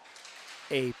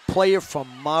 a player from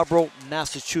Marlborough,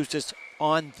 Massachusetts,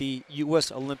 on the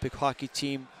U.S. Olympic hockey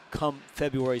team come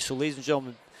February. So, ladies and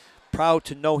gentlemen, proud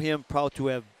to know him, proud to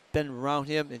have been around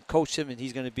him and coached him, and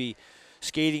he's going to be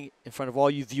skating in front of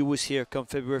all you viewers here come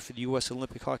February for the U.S.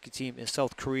 Olympic hockey team in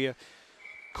South Korea.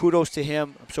 Kudos to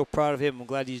him. I'm so proud of him. I'm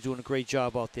glad he's doing a great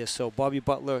job out there. So, Bobby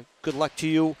Butler, good luck to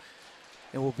you,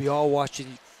 and we'll be all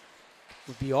watching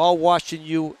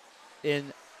you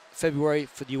in February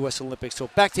for the U.S. Olympics. So,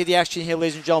 back to the action here,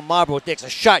 ladies and gentlemen. Marlborough takes a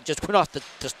shot, just went off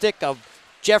the stick of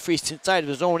Jeffries inside of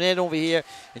his own end over here,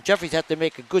 and Jeffries had to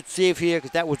make a good save here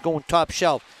because that was going top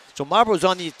shelf. So Marlborough's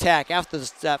on the attack after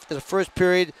the first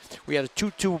period. We had a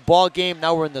 2-2 ball game.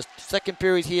 Now we're in the second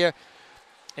period here,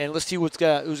 and let's see who's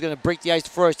going to break the ice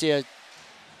first here.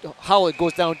 Howlett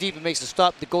goes down deep and makes a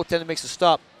stop. The goaltender makes a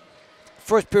stop.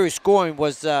 first period scoring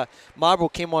was Marlborough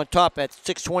came on top at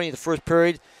 6:20 in the first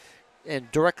period. And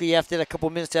directly after that, a couple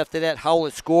minutes after that,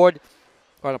 Howlett scored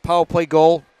on a power play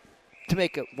goal to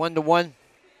make it 1-1.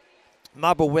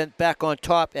 Marlborough went back on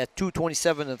top at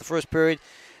 2:27 in the first period.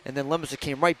 And then Leominster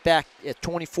came right back at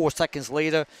 24 seconds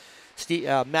later.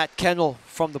 Matt Kendall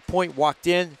from the point walked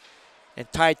in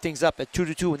and tied things up at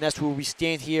 2-2, and that's where we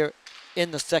stand here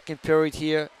in the second period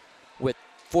here with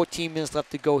 14 minutes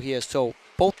left to go here. So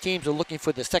both teams are looking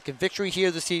for the second victory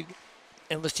here this evening,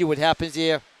 and let's see what happens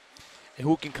here and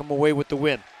who can come away with the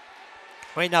win.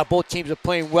 Right now, both teams are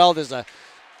playing well. There's a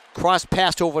cross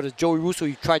pass over to Joey Russo.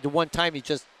 He tried to one time. He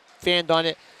just fanned on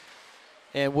it.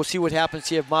 And we'll see what happens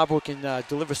here if Marlborough can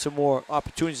deliver some more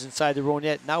opportunities inside their own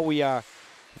net. Now we are,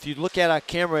 if you look at our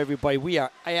camera, everybody, we are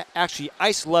actually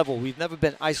ice level. We've never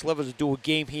been ice level to do a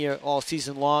game here all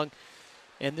season long.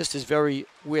 And this is very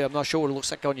weird. I'm not sure what it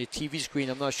looks like on your TV screen.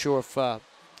 I'm not sure if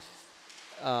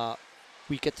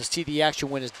we get to see the action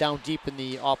when it's down deep in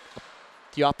the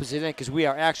opposite end, because we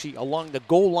are actually along the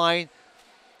goal line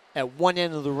at one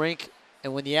end of the rink.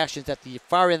 And when the action's at the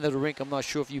far end of the rink, I'm not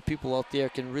sure if you people out there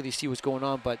can really see what's going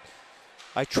on, but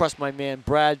I trust my man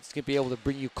Brad's going to be able to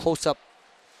bring you close up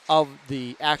of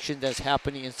the action that's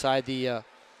happening inside the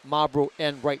Marlborough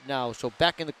end right now. So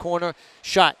back in the corner,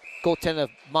 shot. Goaltender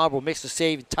Marlborough makes the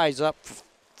save and ties up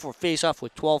for face-off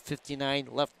with 12:59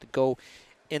 left to go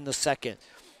in the second.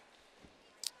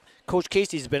 Coach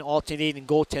Casey's been alternating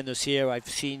goaltenders here. I've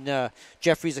seen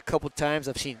Jeffries a couple times.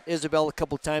 I've seen Isabel a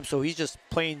couple times. So he's just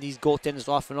playing these goaltenders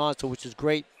off and on, so which is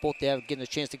great. Both they have getting a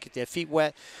chance to get their feet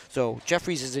wet. So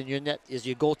Jeffries is in your net, is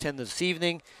your goaltender this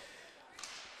evening.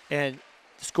 And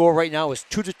the score right now is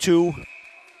 2-2.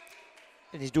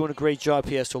 And he's doing a great job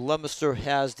here. So Leominster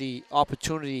has the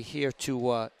opportunity here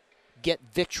to get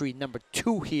victory number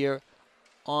 2 here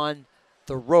on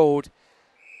the road.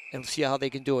 And see how they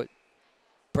can do it.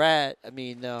 Brandon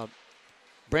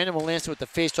Melanson with the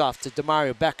face-off to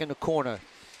DeMario, back in the corner,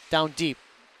 down deep.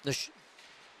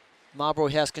 Marlborough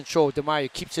has control.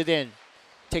 DeMario keeps it in,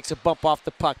 takes a bump off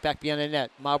the puck, back behind the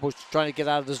net. Marlborough's trying to get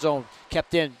out of the zone,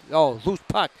 kept in. Oh, loose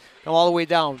puck, all the way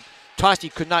down. Tosti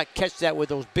could not catch that with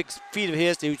those big feet of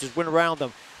his. He just went around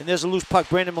them. And there's a loose puck.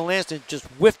 Brandon Melanson just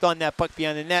whiffed on that puck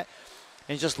behind the net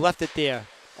and just left it there.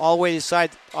 All the way to the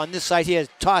side. On this side here,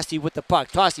 Tosti with the puck.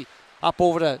 Tosti up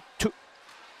over to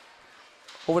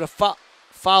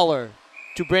Fowler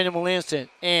to Brandon Melanson,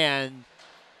 and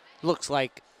looks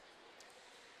like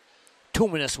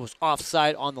Tuminous was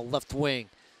offside on the left wing.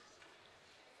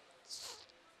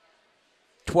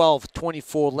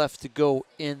 12:24 left to go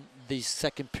in the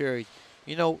second period.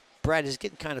 You know, Brad, it's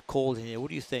getting kind of cold in here. What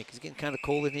do you think? It's getting kind of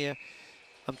cold in here.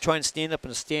 I'm trying to stand up in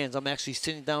the stands. I'm actually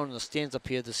sitting down in the stands up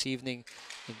here this evening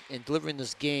and delivering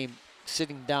this game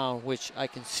sitting down, which I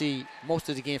can see most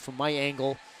of the game from my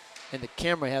angle. And the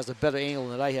camera has a better angle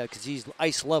than I have because he's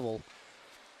ice level.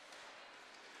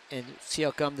 And see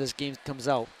how come this game comes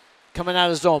out. Coming out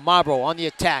of zone, Marlborough on the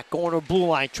attack, going to the blue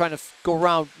line, trying to go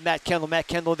around Matt Kendall. Matt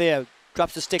Kendall there,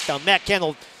 drops the stick down. Matt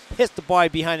Kendall hits the body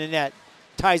behind the net,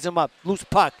 ties him up, loose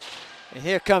puck. And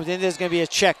here comes, and there's going to be a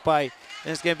check by, and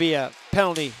it's going to be a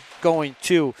penalty going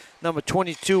to number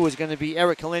 22 is going to be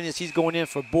Eric Hellenius. He's going in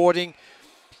for boarding,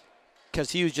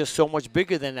 because he was just so much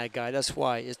bigger than that guy. That's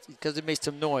why. It's because it made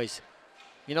some noise.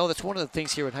 You know, that's one of the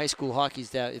things here in high school hockey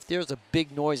is that if there's a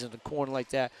big noise in the corner like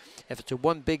that, if it's a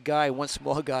one big guy, one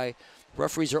small guy,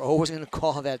 referees are always going to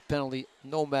call that penalty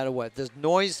no matter what. There's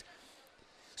noise.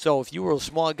 So if you were a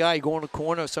small guy, you go in the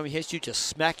corner, if somebody hits you, just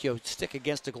smack your stick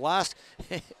against the glass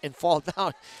and fall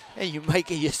down. And you might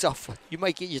get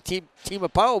your team a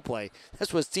power play.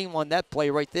 That's what it seemed on that play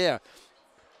right there.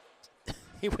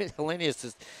 He went Hellenius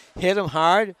just hit him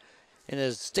hard, and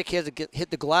his stick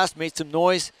hit the glass, made some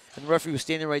noise, and the referee was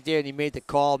standing right there, and he made the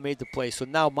call, made the play. So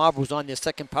now Marlborough's on their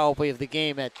second power play of the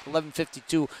game at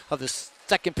 11:52 of the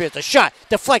second period. The shot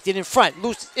deflected in front,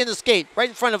 loose in the skate, right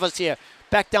in front of us here.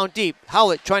 Back down deep.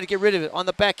 Howlett trying to get rid of it on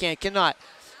the backhand, cannot.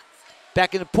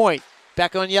 Back in the point,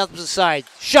 back on the opposite side.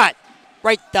 Shot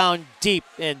right down deep,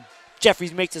 and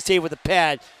Jeffries makes the save with the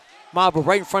pad. Marlborough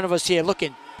right in front of us here,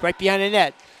 looking right behind the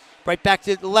net. Right back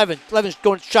to 11. 11's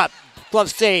going shot. Glove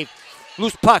save.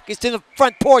 Loose puck. It's in the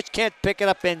front porch. Can't pick it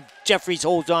up, and Jeffries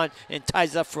holds on and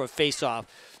ties up for a face-off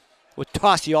with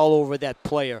Tosti all over that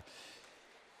player.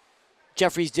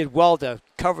 Jeffries did well to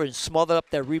cover and smother up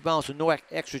that rebound, so no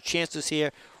extra chances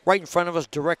here. Right in front of us,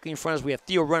 directly in front of us, we have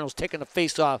Theo Reynolds taking the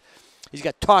face-off. He's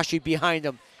got Toshi behind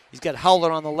him. He's got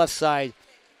Howler on the left side.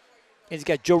 And he's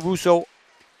got Joe Russo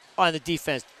on the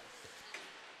defense.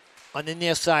 On the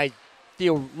near side,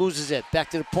 Theo loses it. Back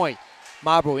to the point.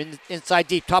 Marlborough inside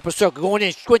deep, top of the circle, going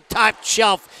in, went top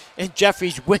shelf, and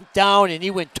Jeffries went down, and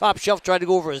he went top shelf, tried to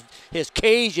go over his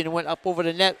cage, and went up over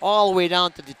the net all the way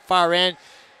down to the far end.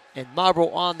 And Marlborough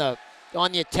on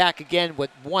the attack again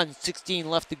with 1:16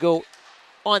 left to go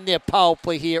on their power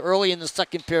play here early in the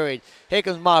second period. Here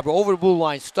comes Marlborough over the blue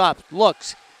line, stops,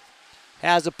 looks,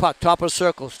 has the puck, top of the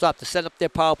circle, stop to set up their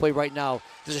power play right now.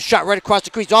 There's a shot right across the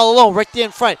crease, all alone, right there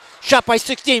in front. Shot by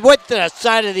 16, went to the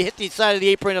side of hit the side of the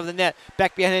apron of the net,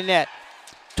 back behind the net.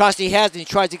 Tossi has it, he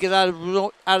tries to get out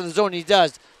of the zone, and he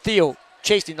does. Theo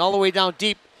chasing all the way down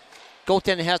deep.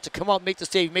 Goaltender has to come out, make the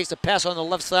save, makes a pass on the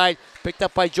left side, picked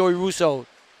up by Joey Russo.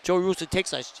 Joey Russo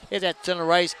takes a hit at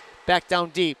center ice, back down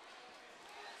deep,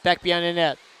 back behind the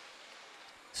net.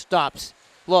 Stops,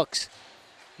 looks.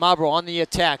 Marlborough on the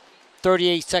attack.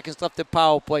 38 seconds left of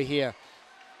power play here.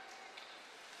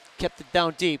 Kept it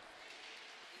down deep.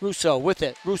 Russo with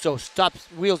it. Russo stops,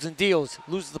 wheels and deals,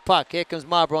 loses the puck. Here comes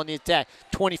Marlborough on the attack.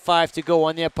 25 to go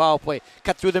on their power play.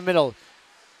 Cut through the middle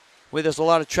where there's a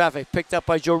lot of traffic. Picked up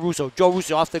by Joe Russo. Joe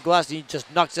Russo off the glass, and he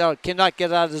just knocks it out. Cannot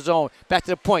get out of the zone. Back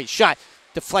to the point. Shot.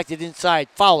 Deflected inside.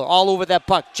 Fowler all over that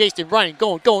puck. Chasing, running,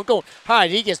 going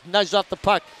hard. He gets nudged off the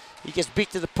puck. He gets beat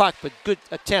to the puck, but good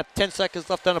attempt. 10 seconds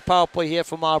left on the power play here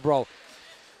for Marlborough.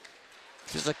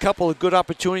 There's a couple of good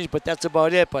opportunities, but that's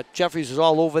about it. But Jeffries is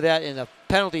all over that, and the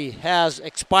penalty has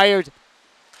expired.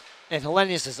 And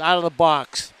Hellenius is out of the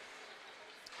box.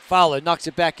 Fowler knocks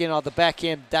it back in on the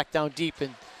backhand, back down deep,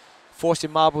 and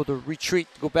forcing Marlborough to retreat,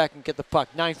 to go back and get the puck.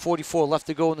 9:44 left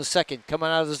to go in the second. Coming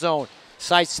out of the zone.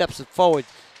 Sidesteps it forward.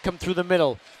 Come through the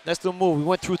middle. Nice little move. We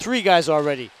went through 3 guys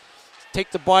already.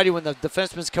 Take the body when the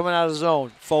defenseman's coming out of the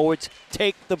zone. Forwards,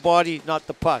 take the body, not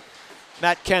the puck.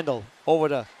 Matt Kendall over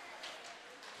to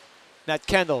Matt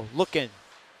Kendall looking.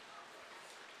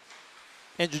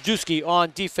 Andrzejewski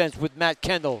on defense with Matt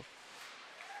Kendall.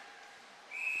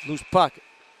 Loose puck.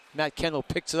 Matt Kendall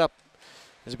picks it up.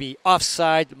 This will be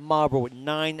offside Marlborough with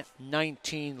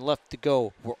 9:19 left to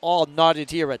go. We're all knotted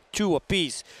here at 2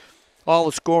 apiece. All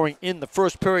the scoring in the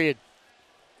first period.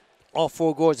 All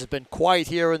 4 goals has been quiet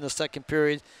here in the second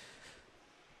period.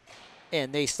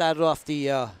 And they started off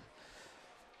the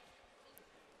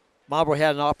Marlborough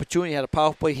had an opportunity, had a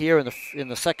power play here in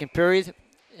the second period.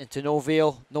 And to no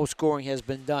avail, no scoring has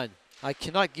been done. I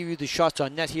cannot give you the shots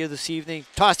on net here this evening.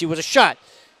 Tossi with a shot.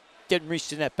 Didn't reach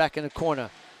the net, back in the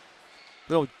corner.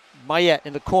 Little Mayette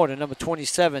in the corner, number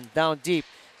 27, down deep.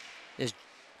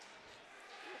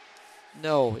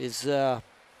 Number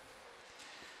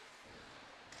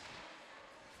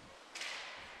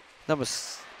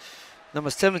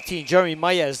 17, Jeremy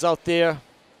Mayette is out there.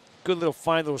 Good little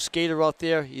fine little skater out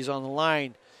there. He's on the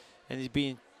line, and he's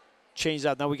being changed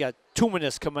out. Now we got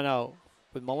Tumanis coming out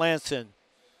with Melanson.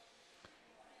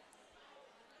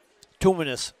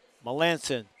 Tumanis,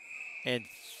 Melanson, and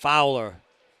Fowler.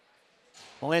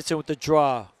 Melanson with the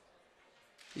draw.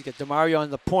 You got DeMario on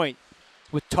the point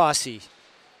with Tossi.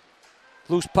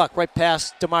 Loose puck right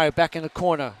past DeMario, back in the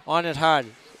corner. On it hard.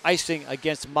 Icing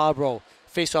against Marlborough.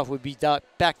 Faceoff would be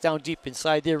back down deep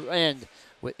inside their end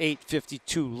with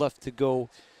 8:52 left to go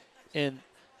in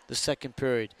the second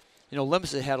period. You know,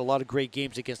 Leominster had a lot of great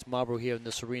games against Marlborough here in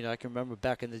this arena. I can remember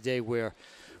back in the day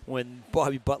when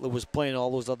Bobby Butler was playing,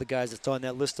 all those other guys that's on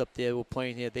that list up there were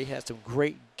playing here. They had some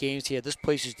great games here. This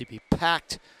place used to be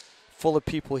packed full of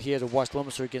people here to watch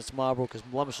Leominster against Marlborough, because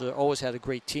Leominster always had a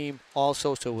great team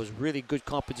also, so it was really good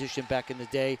competition back in the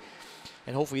day.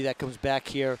 And hopefully that comes back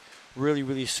here really,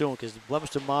 really soon, because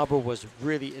Leominster Marlborough was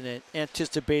really an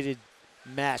anticipated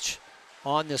match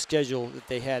on the schedule that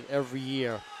they had every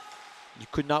year. You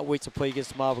could not wait to play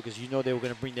against Marlborough, because you know they were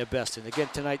going to bring their best. And again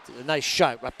tonight, a nice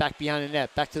shot right back behind the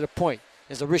net, back to the point.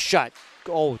 There's a wrist shot.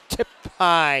 Oh, tip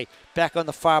high, back on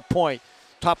the far point,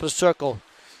 top of the circle.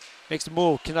 Makes the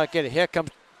move, cannot get it. Here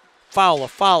comes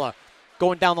Fowler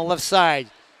going down the left side,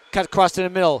 cut across to the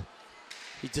middle.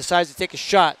 He decides to take a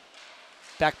shot.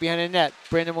 Back behind the net,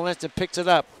 Brandon Melanson picks it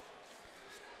up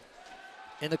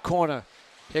in the corner.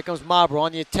 Here comes Marlborough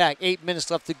on the attack. 8 minutes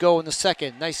left to go in the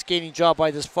second. Nice skating job by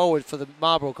this forward for the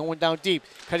Marlborough. Going down deep,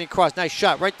 cutting across. Nice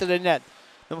shot right to the net.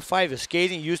 Number 5 is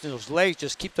skating, using those legs,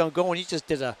 just keep on going. He just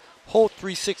did a whole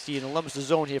 360 in the Leominster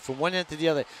zone here from one end to the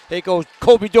other. There goes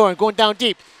Kobe Doran going down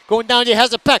deep. Going down there,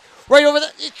 has a peck. Right over the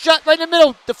shot right in the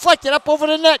middle. Deflected up over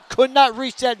the net. Could not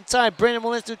reach that in time. Brandon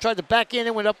Melanson tried to back in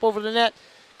and went up over the net.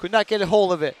 Could not get a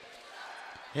hold of it.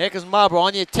 Here comes Marlborough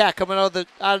on the attack, coming out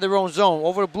of their own zone,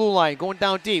 over the blue line, going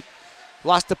down deep.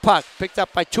 Lost the puck, picked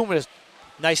up by 2 minutes.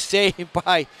 Nice save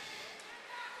by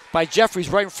Jeffries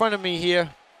right in front of me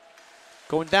here.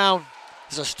 Going down.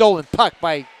 There's a stolen puck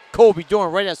by Kobe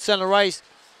Doran right at center ice.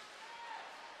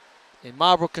 And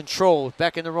Marlborough controls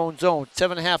back in their own zone.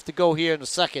 7.5 to go here in the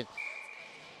second.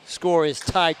 Score is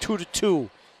tied 2-2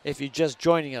 if you're just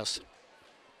joining us.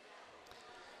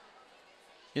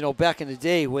 You know, back in the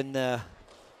day when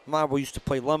Marlborough used to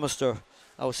play Leominster,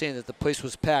 I was saying that the place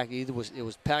was packed. It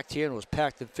was packed here and it was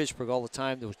packed in Fitchburg all the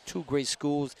time. There was two great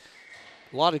schools,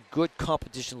 a lot of good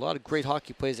competition, a lot of great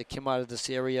hockey players that came out of this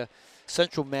area,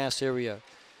 Central Mass area.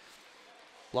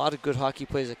 A lot of good hockey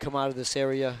players that come out of this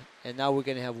area, and now we're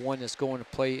going to have one that's going to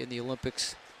play in the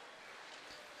Olympics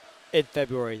in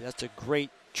February. That's a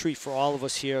great treat for all of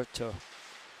us here to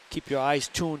keep your eyes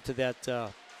tuned to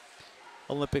that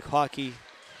Olympic hockey,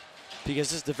 because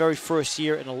this is the very first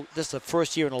year, and this is the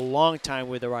first year in a long time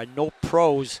where there are no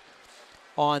pros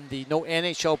no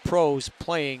NHL pros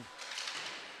playing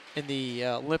in the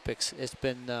Olympics. It's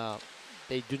been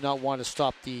they do not want to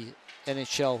stop the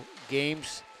NHL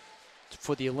games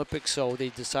for the Olympics, so they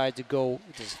decided to go.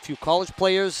 There's a few college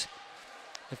players,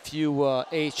 a few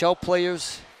AHL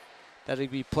players that will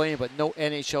be playing, but no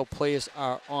NHL players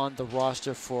are on the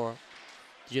roster for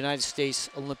the United States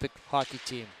Olympic hockey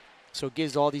team. So it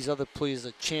gives all these other players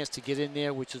a chance to get in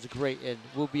there, which is great, and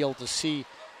we'll be able to see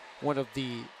one of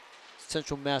the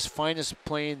Central Mass finest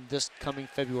playing this coming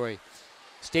February.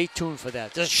 Stay tuned for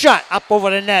that. There's a shot up over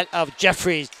the net of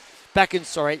Jeffries. Back in,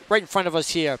 sorry, right in front of us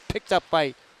here. Picked up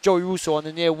by Joey Russo on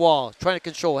the near wall. Trying to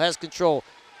control, has control.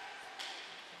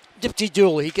 Dipsy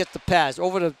Dooley, he gets the pass.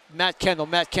 Over to Matt Kendall.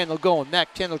 Matt Kendall going.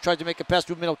 Matt Kendall tried to make a pass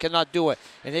through the middle, cannot do it.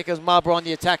 And here comes Marlborough on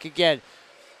the attack again.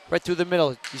 Right through the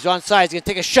middle. He's onside. He's going to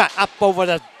take a shot up over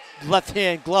the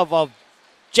left-hand glove of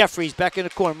Jeffries. Back in the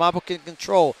corner. Marlborough can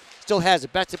control. Still has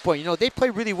it. Back to the point. You know, they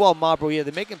play really well, Marlborough here.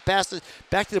 They're making passes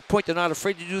back to the point. They're not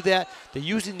afraid to do that. They're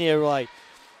using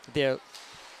there's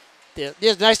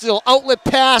a nice little outlet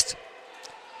pass.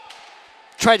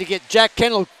 Tried to get Jack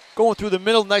Kendall going through the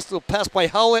middle. Nice little pass by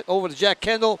Howlett over to Jack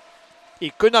Kendall. He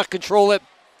could not control it.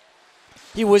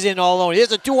 He was in all alone.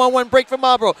 Here's a 2-on-1 break for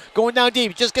Marlborough. Going down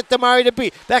deep. Just get Damari to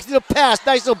beat. Back to the pass.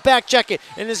 Nice little back check it.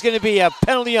 And there's going to be a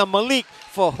penalty on Malik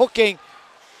for hooking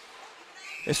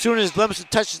as soon as Lemonson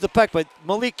touches the puck. But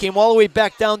Malik came all the way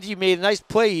back down deep. Made a nice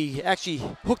play. He actually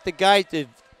hooked the guy to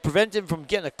prevent him from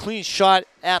getting a clean shot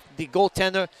at the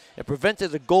goaltender. It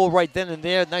prevented the goal right then and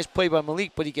there. Nice play by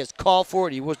Malik, but he gets called for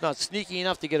it. He was not sneaky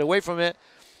enough to get away from it.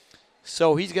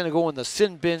 So he's going to go in the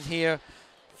sin bin here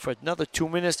for another 2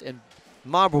 minutes. And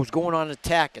Marlborough's going on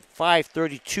attack at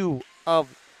 5:32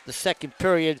 of the second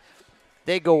period.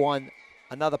 They go on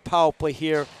another power play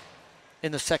here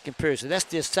in the second period. So that's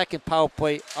their second power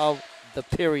play of the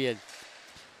period.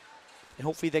 And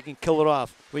hopefully they can kill it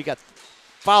off. We got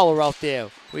Fowler out there.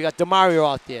 We got DeMario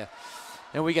out there.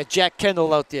 And we got Jack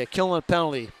Kendall out there killing a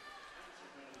penalty.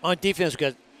 On defense, we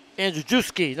got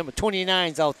Andrzejewski, number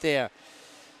 29's out there.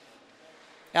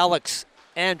 Alex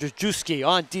Andrzejewski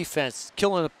on defense,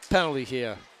 killing a penalty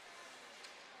here.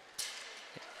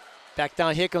 Back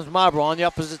down, here comes Marlborough on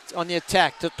the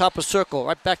attack, to the top of circle,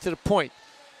 right back to the point.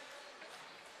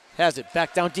 Has it,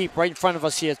 back down deep, right in front of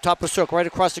us here, top of circle, right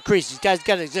across the crease. These guys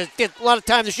got a lot of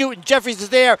time to shoot, and Jeffries is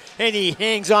there, and he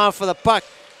hangs on for the puck.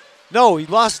 No, he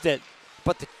lost it,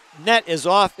 but the net is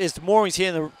off. It's the moorings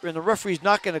here, and the referee's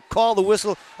not going to call the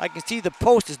whistle. I can see the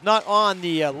post is not on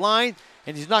the line,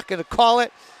 and he's not going to call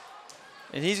it.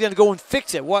 And he's going to go and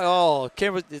fix it. What? Oh,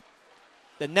 camera!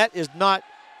 The net is not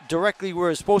directly where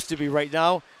it's supposed to be right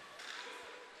now,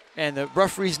 and the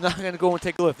referee's not going to go and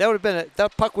take a look. That would have been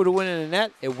that puck would have went in the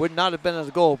net. It would not have been a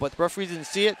goal, but the referee didn't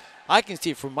see it. I can see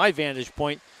it from my vantage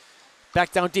point.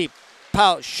 Back down deep,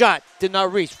 power shot did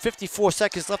not reach. 54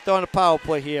 seconds left on the power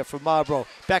play here for Marlborough.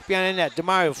 Back behind the net,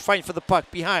 DeMario fighting for the puck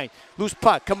behind. Loose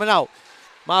puck coming out.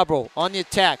 Marlborough on the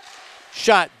attack.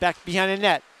 Shot back behind the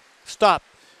net. Stop.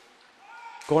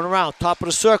 Going around, top of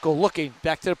the circle, looking,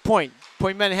 back to the point.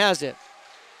 Point man has it.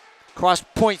 Cross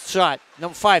point shot.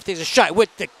 Number 5 takes a shot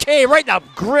with the K right in the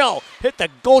grill. Hit the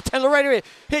goaltender right away.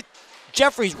 Hit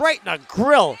Jeffries right in the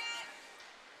grill.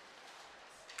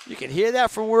 You can hear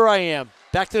that from where I am.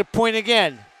 Back to the point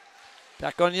again.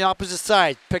 Back on the opposite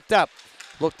side. Picked up.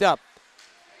 Looked up.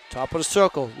 Top of the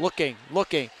circle. Looking.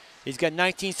 He's got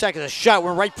 19 seconds. A shot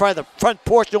went right by the front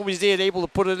porch. Nobody's there able to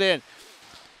put it in.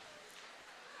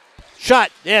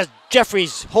 Shot. There's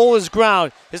Jeffries. Hold his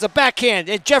ground. There's a backhand.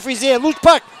 And Jeffries there. Loose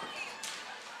puck.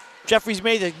 Jeffries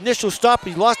made the initial stop.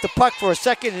 He lost the puck for a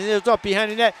second, and it was up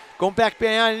behind the net. Going back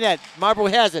behind the net. Marlborough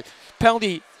has it.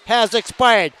 Penalty has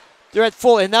expired. They're at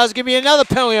full, and now there's going to be another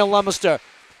penalty on Leominster.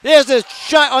 There's a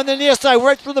shot on the near side,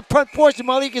 right through the front porch, and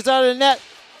Malik is out of the net.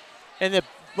 And the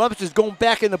Leominster's going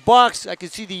back in the box. I can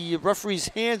see the referee's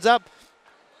hands up.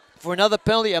 for another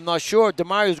penalty. I'm not sure.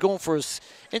 DeMario's going for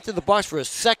into the box for a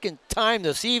second time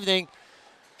this evening.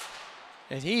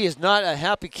 And he is not a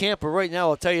happy camper right now,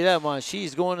 I'll tell you that, man.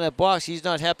 She's going in that box. He's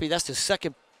not happy. That's the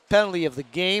second penalty of the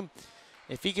game.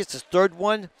 If he gets his third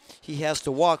one, he has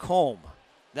to walk home.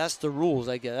 That's the rules,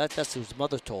 I guess. That's what his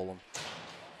mother told him.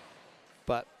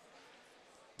 But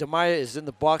DeMaria is in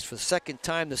the box for the second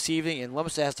time this evening, and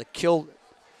Leominster has to kill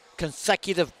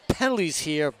consecutive penalties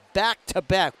here,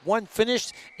 back-to-back. One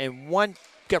finished and one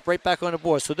got right back on the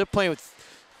board. So they're playing with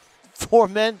 4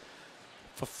 men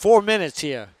for 4 minutes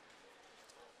here.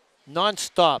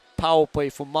 Non-stop power play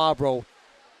for Marlborough.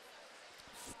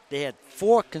 They had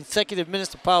 4 consecutive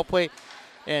minutes of power play,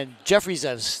 and Jeffries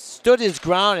has stood his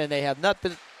ground, and they have not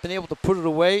been able to put it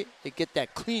away. They get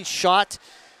that clean shot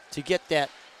to get that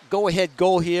go-ahead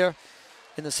goal here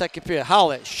in the second period.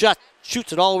 Howlett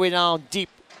shoots it all the way down deep,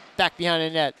 back behind the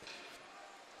net,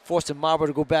 forcing Marlborough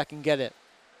to go back and get it.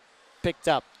 Picked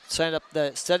up,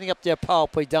 setting up their power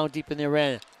play down deep in their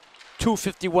end.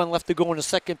 2:51 left to go in the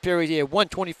second period here.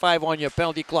 1:25 on your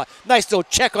penalty clock. Nice little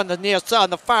check on the near side, on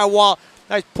the far wall.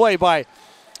 Nice play by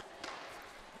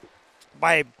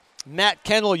Matt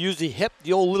Kendall. Used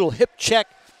the old little hip check.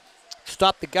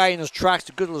 Stopped the guy in his tracks.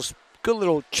 A good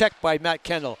little check by Matt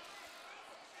Kendall.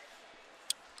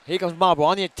 Here comes Marlborough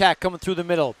on the attack, coming through the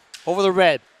middle. Over the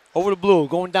red, over the blue,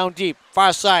 going down deep.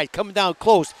 Far side, coming down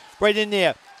close, right in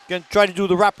there. Going to try to do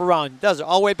the wraparound. Does it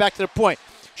all the way back to the point.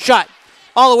 Shot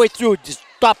all the way through, just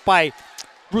stopped by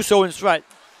Russo in front.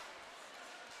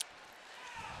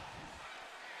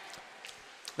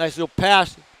 Nice little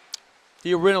pass.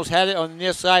 Theo Reynolds had it on the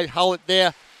near side. Howlett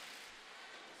there.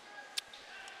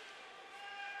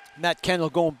 Matt Kendall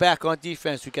going back on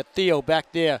defense. We got Theo back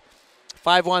there.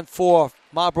 5-on-4.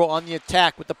 Marlborough on the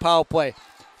attack with the power play.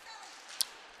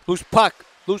 Loose puck,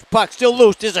 still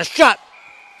loose. There's a shot.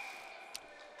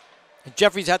 And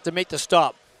Jeffries had to make the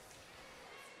stop.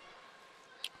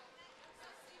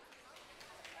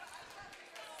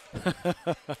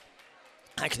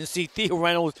 I can see Theo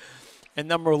Reynolds and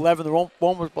number 11. They're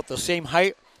almost about the same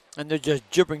height, and they're just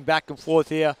gibbering back and forth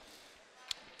here.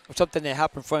 Something that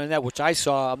happened in front of that, which I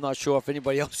saw. I'm not sure if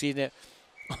anybody else seen it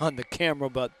on the camera,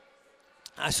 but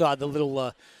I saw the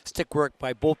little stick work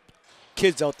by both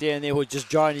kids out there, and they were just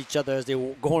jarring each other as they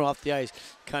were going off the ice.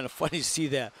 Kind of funny to see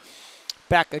that.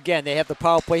 Back again. They have the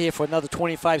power play here for another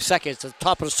 25 seconds. At the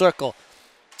top of the circle.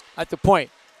 At the point.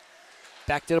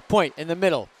 Back to the point in the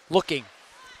middle. Looking.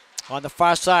 On the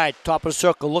far side. Top of the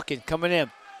circle. Looking. Coming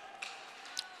in.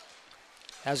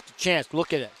 Has a chance.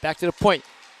 Look at it. Back to the point.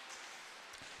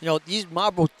 You know, these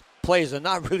Marlborough players are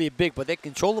not really big, but they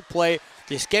control the play.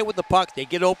 They skate with the puck. They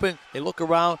get open. They look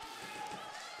around.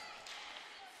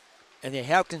 And they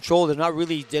have control. They're not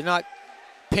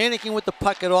panicking with the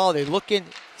puck at all. They're looking.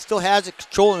 Still has it.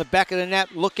 Control in the back of the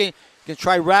net. Looking. Can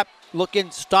try wrap.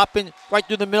 Looking. Stopping. Right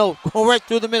through the middle. Go right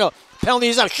through the middle. Penalty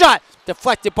is up. Shot.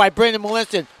 Deflected by Brandon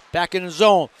Melanson. Back in the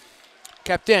zone.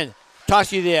 Kept in.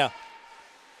 Tossie there.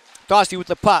 Tossie with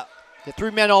the puck. The 3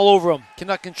 men all over him.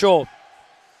 Cannot control.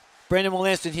 Brandon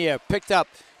Melanson here. Picked up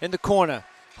in the corner.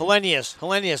 Hellenius.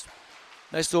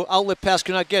 Nice little outlet pass.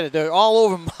 Cannot get it. They're all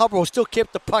over. Marlborough still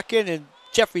kept the puck in, and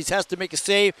Jeffries has to make a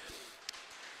save.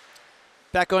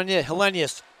 Back on there.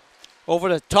 Hellenius. Over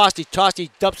to Tossie. Tossie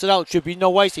dumps it out. Should be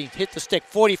no icing. Hit the stick.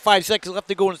 45 seconds left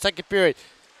to go in the second period.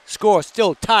 Score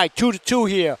still tied 2-2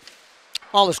 here.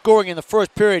 All the scoring in the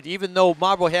first period, even though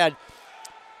Marlborough had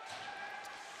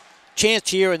chance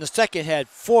here in the second, had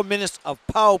 4 minutes of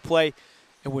power play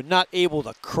and were not able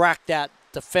to crack that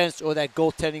defense or that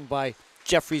goaltending by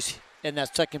Jeffries in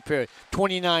that second period.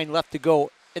 29 left to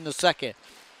go in the second.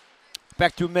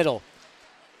 Back through middle.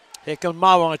 Here comes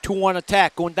Marlborough on a 2-1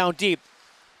 attack, going down deep.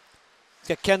 He's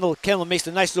got Kendall. Kendall makes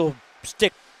a nice little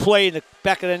stick play in the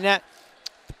back of the net.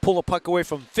 Pull the puck away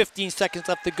from 15 seconds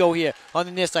left to go here on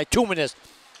the near side. 2 minutes.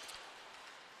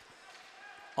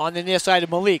 On the near side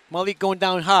of Malik. Malik going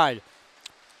down hard.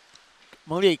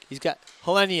 Malik, he's got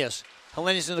Hellenius.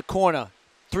 Hellenius in the corner.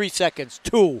 3 seconds.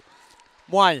 2,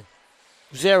 1,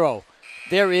 0.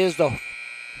 There is the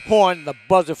horn, the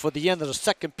buzzer for the end of the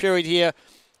second period here.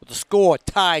 With the score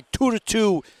tied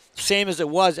 2-2, same as it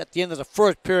was at the end of the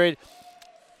first period.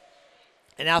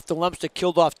 And after Leominster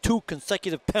killed off 2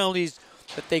 consecutive penalties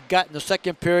that they got in the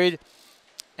second period,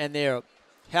 and they're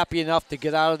happy enough to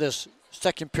get out of this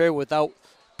second period without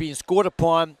being scored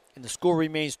upon, and the score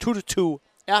remains 2-2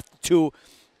 after 2.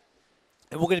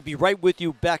 And we're going to be right with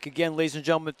you back again, ladies and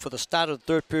gentlemen, for the start of the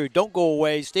third period. Don't go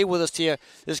away. Stay with us here.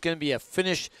 This is going to be a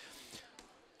finish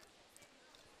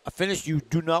you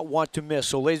do not want to miss.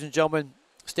 So, ladies and gentlemen,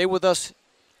 stay with us.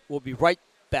 We'll be right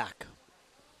back.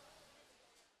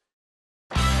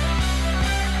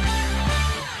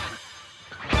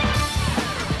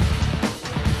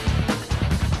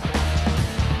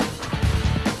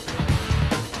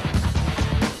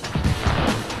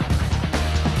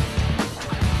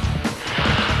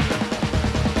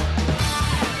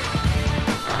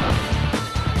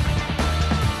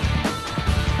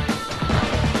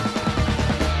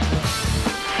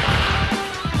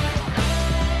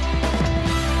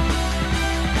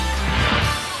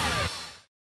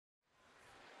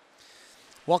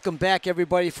 Welcome back,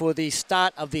 everybody, for the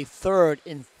start of the third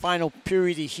and final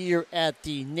period here at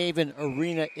the Naven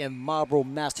Arena in Marlborough,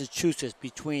 Massachusetts,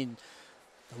 between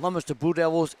the Leominster Blue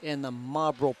Devils and the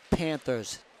Marlborough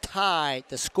Panthers. Tied.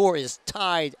 The score is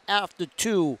tied after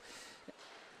 2-2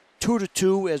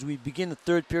 as we begin the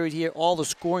third period here. All the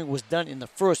scoring was done in the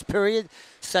first period.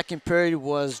 Second period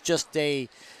was just a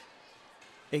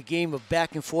game of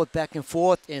back and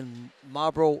forth, and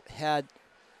Marlborough had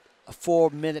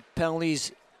 4-minute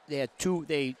penalties. They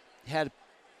had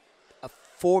a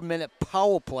 4-minute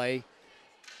power play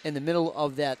in the middle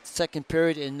of that second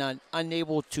period, and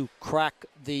unable to crack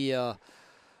the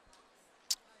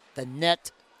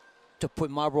net to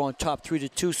put Marlborough on top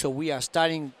 3-2. So we are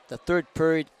starting the third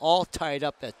period all tied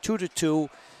up at 2-2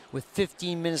 with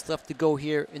 15 minutes left to go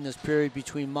here in this period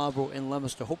between Marlborough and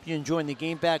Leominster. Hope you're enjoying the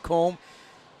game back home.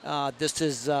 This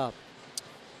is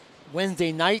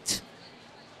Wednesday night.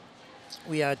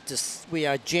 We are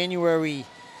January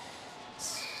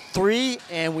 3,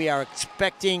 and we are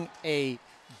expecting a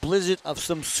blizzard of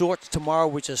some sorts tomorrow,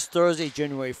 which is Thursday,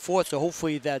 January 4th. So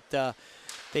hopefully that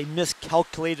they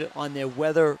miscalculated on their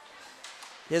weather.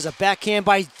 There's a backhand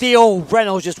by Theo.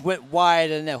 Reynolds just went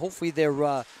wide, and hopefully they're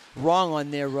wrong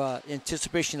on their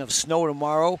anticipation of snow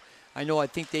tomorrow. I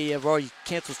think they have already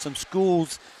canceled some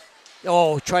schools.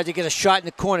 Oh, tried to get a shot in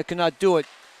the corner, could not do it.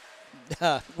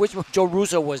 Which Joe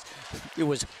Russo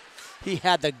he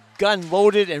had the gun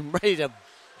loaded and ready to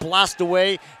blast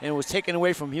away, and it was taken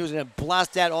away from him. He was going to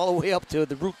blast that all the way up to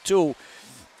the Route 2,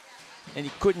 and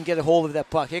he couldn't get a hold of that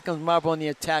puck. Here comes Marlborough on the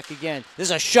attack again.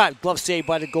 There's a shot, glove saved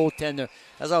by the goaltender.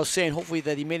 As I was saying, hopefully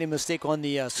that he made a mistake on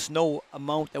the snow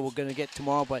amount that we're going to get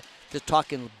tomorrow, but they're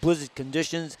talking blizzard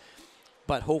conditions.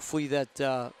 But hopefully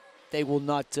that they will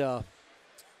not,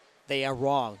 they are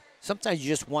wrong. Sometimes you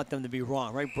just want them to be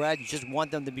wrong, right, Brad? You just want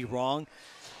them to be wrong.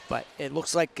 But it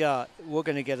looks like we're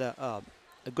going to get a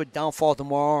good downfall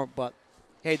tomorrow. But,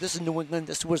 hey, this is New England.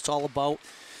 This is what it's all about.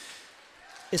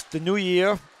 It's the new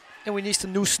year, and we need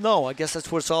some new snow. I guess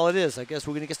that's what it's all it is. I guess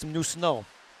we're going to get some new snow.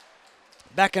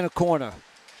 Back in the corner.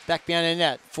 Back behind the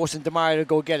net. Forcing Demario to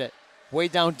go get it. Way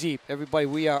down deep. Everybody,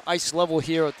 we are ice level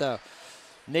here at the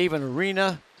Naven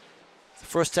Arena. It's the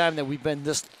first time that we've been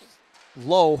this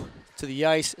low to the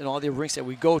ice and all the rinks that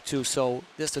we go to, so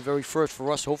this is the very first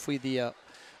for us. Hopefully the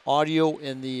audio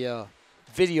and the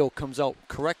video comes out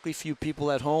correctly for you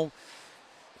people at home.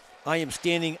 I am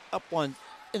standing up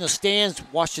in the stands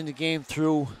watching the game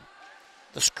through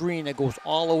the screen that goes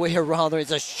all the way around there.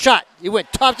 It's a shot. He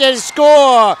went top dead and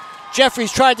score.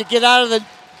 Jeffries tried to get out of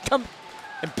come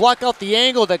and block out the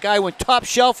angle. The guy went top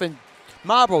shelf, and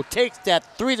Marlborough takes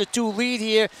that 3-2 lead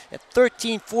here at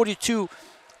 13:42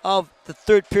 of the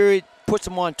third period. Puts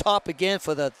them on top again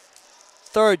for the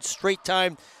third straight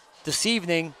time this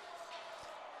evening.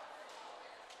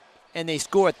 And they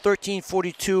score at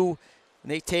 13:42,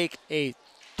 and they take a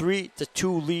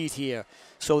 3-2 lead here.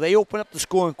 So they open up the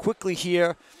scoring quickly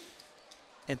here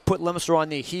and put Leominster on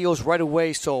their heels right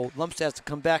away. So Leominster has to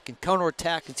come back and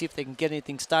counterattack and see if they can get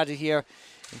anything started here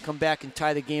and come back and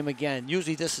tie the game again.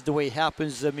 Usually this is the way it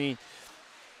happens. I mean,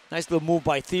 nice little move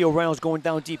by Theo Reynolds going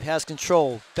down deep, has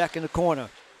control. Back in the corner.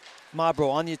 Marlborough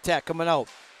on the attack, coming out.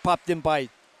 Popped in by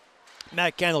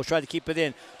Matt Kendall, tried to keep it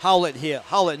in. Howlett here.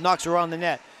 Howlett knocks around the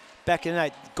net. Back in the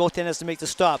net. Goaltender has to make the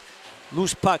stop.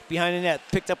 Loose puck behind the net.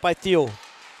 Picked up by Theo.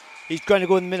 He's trying to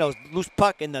go in the middle. Loose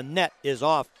puck, and the net is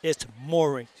off. It's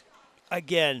mooring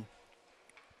again.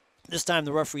 This time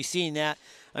the referee seeing that.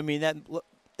 I mean,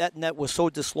 that net was so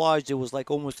dislodged, it was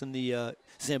like almost in the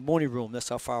Zamboni room. That's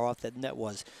how far off that net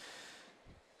was.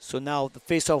 So now the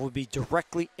faceoff would be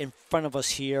directly in front of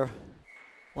us here.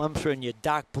 Leominster in your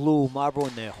dark blue, Marlborough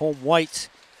in their home whites.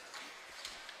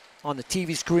 On the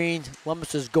TV screen,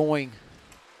 Leominster's going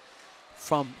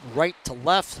from right to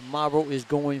left. Marlborough is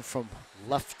going from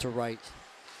left to right.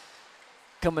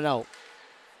 Coming out.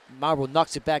 Marlborough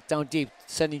knocks it back down deep,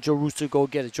 sending Joe Russo to go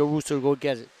get it. Joe Russo to go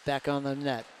get it. Back on the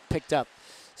net. Picked up.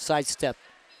 Sidestep.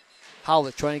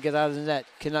 Howlett trying to get out of the net.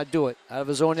 Cannot do it. Out of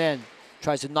his own end.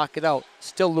 Tries to knock it out.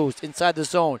 Still loose. Inside the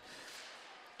zone.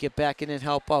 Get back in and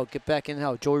help out. Get back in and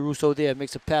help. Joey Russo there.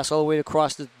 Makes a pass all the way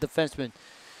across the defenseman.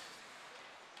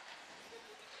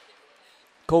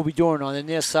 Kobe Dorn on the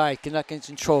near side. Cannot get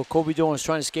control. Kobe Dorn is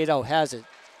trying to skate out. Has it.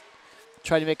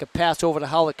 Trying to make a pass over to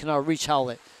Howlett. Cannot reach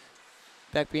Howlett.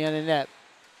 Back behind the net.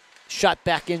 Shot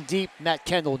back in deep. Matt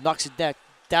Kendall knocks it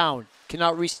down.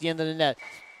 Cannot reach the end of the net.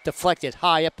 Deflected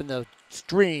high up in the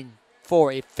screen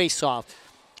for a face-off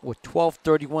with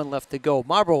 12:31 left to go.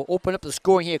 Marlborough opened up the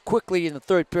scoring here quickly in the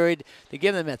third period. They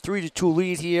give them a 3-2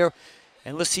 lead here.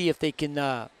 And let's see if they can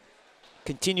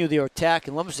continue their attack,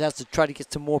 and Leominster has to try to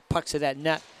get some more pucks to that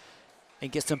net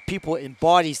and get some people in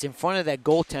bodies in front of that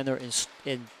goaltender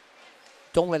and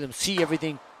don't let him see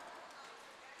everything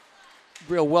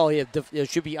real well here. There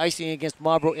should be icing against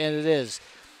Marlborough, and it is.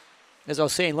 As I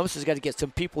was saying, Leominster's got to get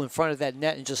some people in front of that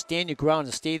net and just stand your ground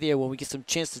and stay there. When we get some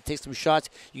chance to take some shots,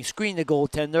 you can screen the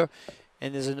goaltender,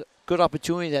 and there's a good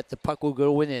opportunity that the puck will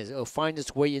go in. It'll find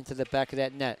its way into the back of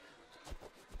that net.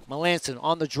 Melanson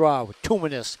on the draw with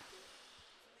Tumanis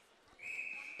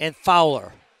and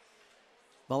Fowler.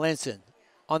 Melanson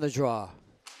on the draw.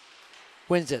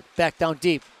 Wins it. Back down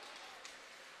deep.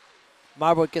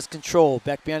 Marlborough gets control.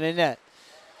 Back behind the net.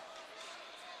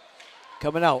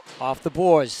 Coming out. Off the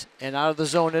boards. And out of the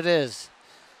zone it is.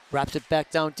 Wraps it back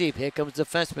down deep. Here comes the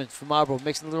defenseman from Marlborough.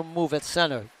 Makes a little move at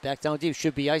center. Back down deep.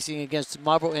 Should be icing against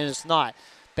Marlborough, and it's not.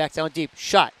 Back down deep.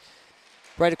 Shot.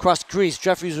 Right across the crease.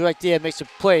 Jeffries right there. Makes a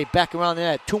play. Back around the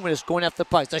net. 2 minutes going after the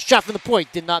puck. The shot from the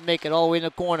point. Did not make it all the way in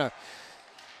the corner.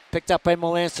 Picked up by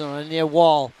Melanson on the near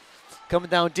wall. Coming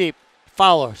down deep.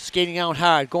 Fowler skating out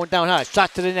hard. Going down hard.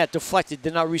 Shot to the net. Deflected.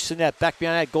 Did not reach the net. Back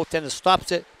behind the net. Goaltender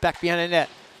stops it. Back behind the net.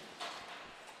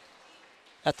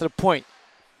 After the point.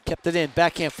 Kept it in.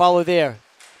 Backhand. Fowler there.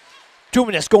 2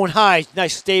 minutes going high.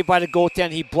 Nice stay by the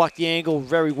goaltender. He blocked the angle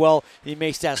very well. He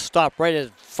makes that stop right at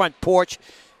the front porch.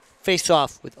 Face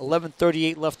off with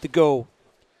 11:38 left to go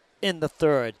in the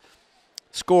third.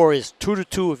 Score is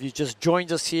 2-2 if you just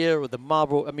joined us here with the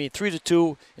Marlborough.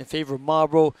 3-2 in favor of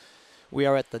Marlborough. We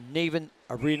are at the Naven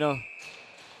Arena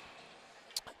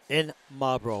in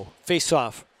Marlborough. Face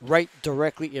off right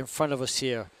directly in front of us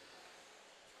here.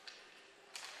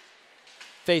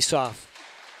 Face off.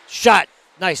 Shot.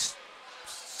 Nice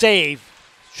save.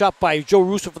 Shot by Joe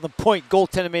Russo from the point.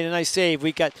 Goaltender made a nice save.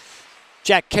 We got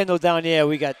Jack Kendall down there.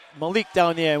 We got Malik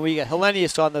down there. And we got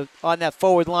Hellenius on that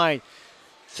forward line.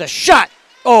 It's a shot.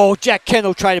 Oh, Jack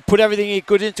Kendall tried to put everything he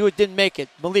could into it. Didn't make it.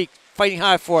 Malik fighting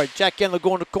hard for it. Jack Kendall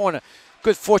going to the corner.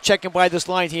 Good forechecking by this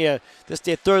line here. This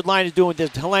their third line is doing. There's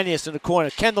Hellenius in the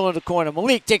corner. Kendall in the corner.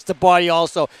 Malik takes the body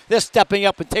also. They're stepping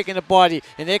up and taking the body.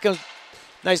 And there comes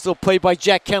nice little play by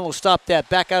Jack Kendall. Stop that.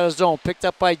 Back out of the zone. Picked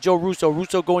up by Joe Russo.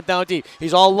 Russo going down deep.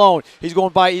 He's all alone. He's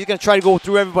going by. He's going to try to go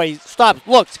through everybody. Stops.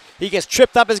 Looks. He gets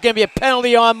tripped up. It's going to be a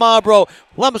penalty on Marlborough.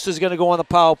 Leominster is going to go on the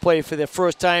power play for their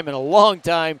first time in a long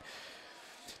time.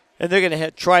 And they're going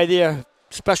to try their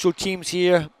special teams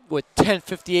here with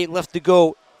 10:58 left to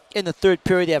go in the third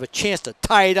period. They have a chance to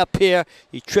tie it up here.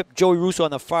 He tripped Joey Russo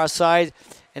on the far side.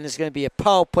 And it's going to be a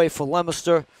power play for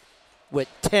Leominster with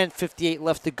 10:58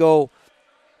 left to go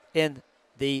in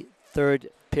the third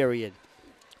period.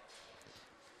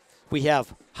 We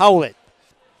have Howlett,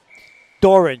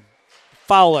 Doran,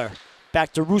 Fowler,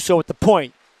 back to Russo at the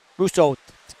point. Russo,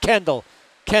 Kendall.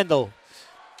 Kendall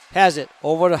has it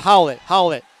over to Howlett.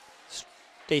 Howlett.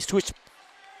 They switch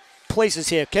places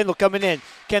here. Kendall coming in.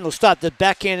 Kendall stopped. The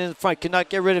backhand in the front. Cannot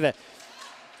get rid of it.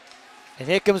 And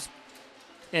here comes,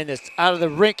 and it's out of the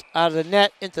rink, out of the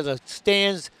net, into the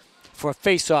stands for a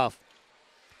face-off.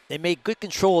 They made good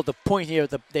control of the point here.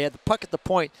 They had the puck at the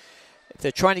point. If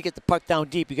they're trying to get the puck down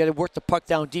deep, you got to work the puck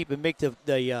down deep and make the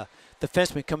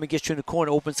defenseman come and get you in the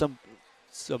corner, open some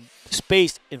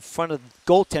space in front of the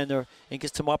goaltender and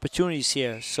get some opportunities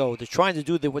here. So they're trying to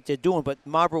do what they're doing, but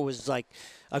Marlborough was like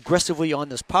aggressively on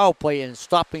this power play and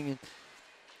stopping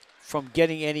from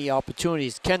getting any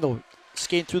opportunities. Kendall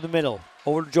skating through the middle.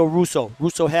 Over to Joe Russo.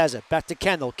 Russo has it. Back to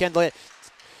Kendall. Kendall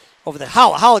over there.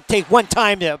 Howlett take one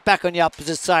time there. Back on the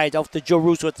opposite side. Off to Joe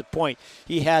Russo at the point.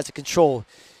 He has the control.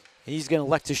 He's going to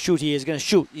elect to shoot. He is going to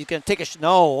shoot. He's going to take a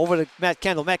no, over to Matt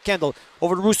Kendall. Matt Kendall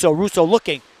over to Russo. Russo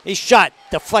looking. He shot.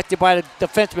 Deflected by the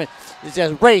defenseman. He's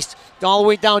just raced all the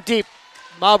way down deep.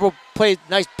 Marlborough played.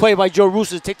 Nice play by Joe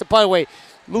Russo to take the puck away.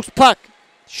 Loose puck.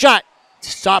 Shot.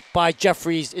 Stopped by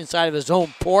Jeffries inside of his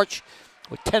own porch.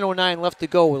 With 10:09 left to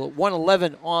go. With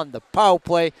 1:11 on the power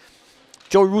play.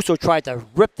 Joe Russo tried to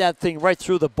rip that thing right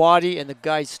through the body, and the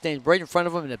guy stayed right in front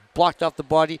of him, and it blocked off the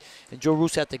body. And Joe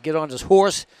Russo had to get on his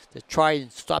horse to try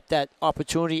and stop that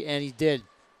opportunity, and he did.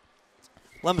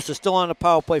 Leominster still on the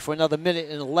power play for another minute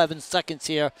and 11 seconds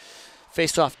here.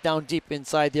 Face off down deep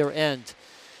inside their end.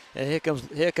 And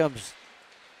here comes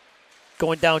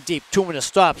going down deep. 2 minutes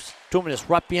stops. 2 minutes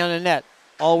right behind the net.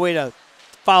 All the way to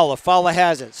Fowler. Fowler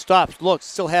has it. Stops. Looks.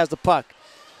 Still has the puck.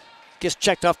 Gets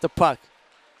checked off the puck.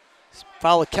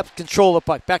 Fowler kept control of the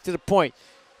puck. Back to the point.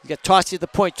 You got Tossi at the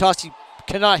point. Tossi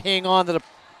cannot hang on to the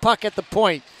puck at the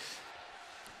point.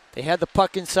 They had the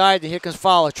puck inside, and here comes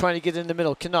Fowler trying to get in the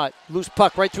middle. Cannot. Loose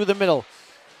puck right through the middle.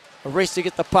 A race to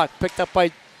get the puck. Picked up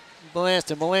by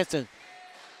Melanson. Melanson.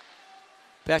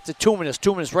 Back to 2 minutes.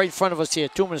 2 minutes right in front of us here.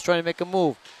 2 minutes trying to make a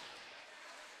move.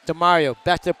 DeMario,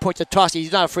 back to the point to Tossi.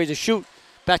 He's not afraid to shoot.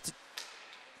 Back to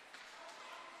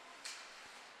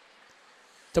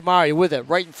DeMario with it,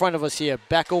 right in front of us here.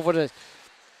 Back over to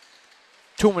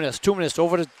 2 minutes. 2 minutes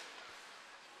over to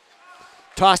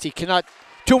Tossi. Cannot.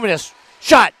 2 minutes.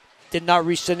 Shot. Did not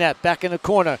reach the net. Back in the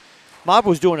corner.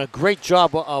 Marlborough's doing a great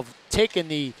job of taking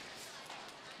the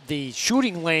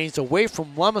shooting lanes away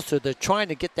from Leominster. They're trying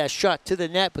to get that shot to the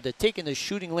net, but they're taking the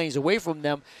shooting lanes away from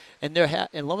them, and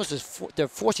they're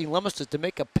forcing Leominster to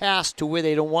make a pass to where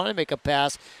they don't want to make a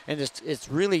pass, and it's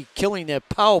really killing their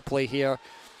power play here.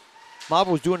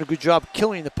 Marlborough's doing a good job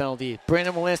killing the penalty.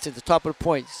 Brandon Melanson at the top of the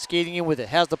point, skating in with it,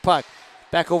 has the puck,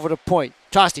 back over the point.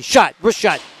 Tossi, shot, wrist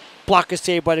shot, blocker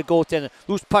saved by the goaltender.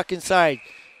 Loose puck inside,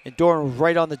 and Doran was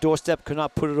right on the doorstep, could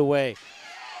not put it away.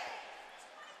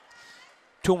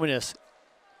 2 minutes.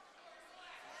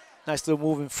 Nice little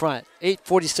move in front.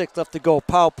 8:46 left to go.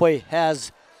 Power play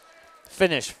has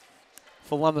finished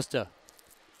for Leominster.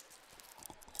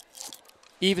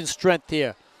 Even strength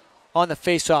here. On the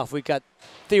face-off, we got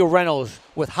Theo Reynolds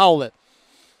with Howlett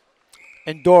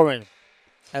and Doran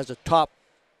as the top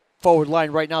forward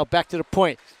line right now. Back to the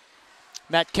point.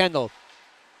 Matt Kendall.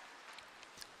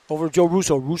 Over to Joe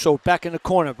Russo. Russo back in the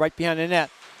corner, right behind the net.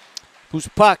 Loose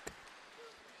puck.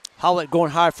 Howlett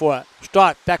going hard for it.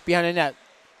 Stark back behind the net.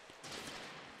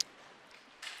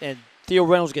 And Theo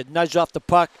Reynolds gets nudged off the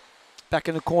puck. Back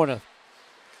in the corner.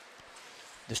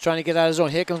 Just trying to get out of his zone.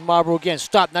 Here comes Marlborough again.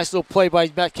 Stop. Nice little play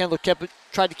by Matt Kendall.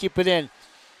 Tried to keep it in.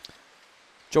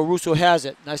 Joe Russo has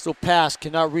it. Nice little pass.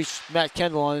 Cannot reach Matt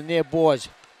Kendall on the near boards.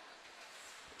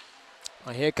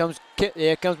 Here comes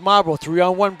Marlborough.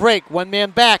 3-on-1 break. One man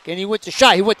back. And he went to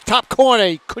shot. He went to top corner.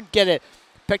 He couldn't get it.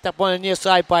 Picked up on the near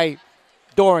side by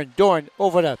Doran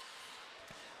over to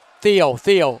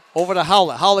Theo over to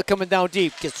Howlett. Howlett coming down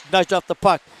deep, gets nudged off the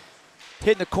puck,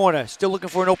 hitting the corner, still looking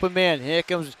for an open man. Here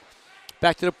comes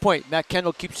back to the point. Matt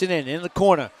Kendall keeps it in the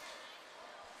corner.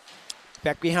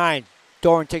 Back behind,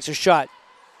 Doran takes a shot.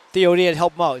 Theo there to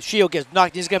help him out. Shield gets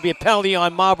knocked. There's going to be a penalty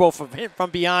on Marlborough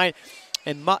from behind,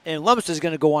 and Leominster's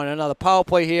going to go on another power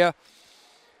play here.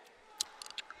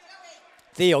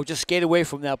 Theo, just skate away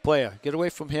from that player. Get away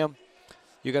from him.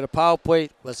 You got a power play.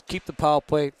 Let's keep the power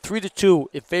play. 3-2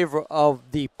 in favor of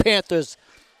the Panthers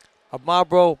of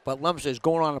Marlborough. But Leominster is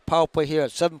going on a power play here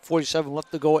at 7:47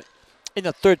 left to go in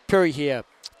the third period here.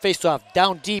 Face off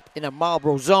down deep in the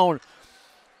Marlborough zone.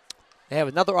 They have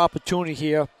another opportunity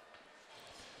here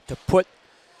to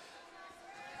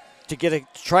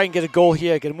try and get a goal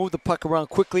here. Got to move the puck around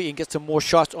quickly and get some more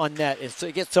shots on net, and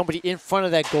so get somebody in front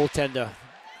of that goaltender.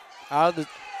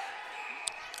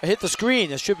 I hit the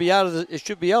screen. It should be out. It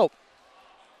should be out.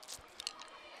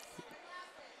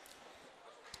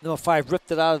 Number 5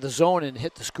 ripped it out of the zone and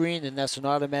hit the screen, and that's an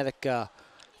automatic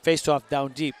face-off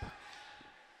down deep.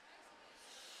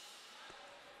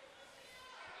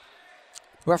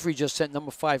 Referee just sent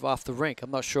number 5 off the rink. I'm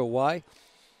not sure why.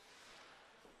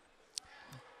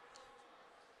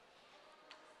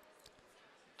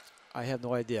 I have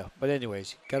no idea. But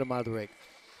anyways, got him out of the rink.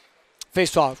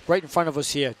 Face-off right in front of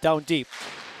us here, down deep.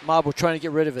 Marlborough trying to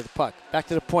get rid of it, the puck. Back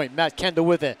to the point. Matt Kendall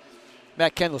with it.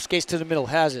 Matt Kendall skates to the middle,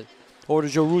 has it. Over to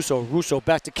Joe Russo. Russo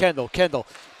back to Kendall. Kendall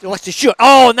likes to shoot.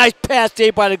 Oh, nice pass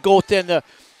saved by the goaltender.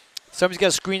 Somebody's got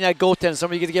to screen that goaltender.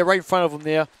 Somebody's got to get right in front of him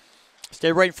there.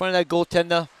 Stay right in front of that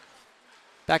goaltender.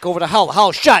 Back over to Howell.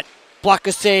 Howell shot.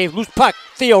 Blocker save. Loose puck.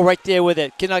 Theo right there with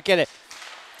it. Cannot get it.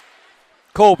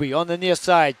 Colby on the near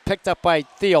side. Picked up by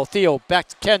Theo. Theo back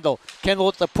to Kendall. Kendall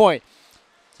at the point.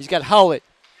 He's got Howlett.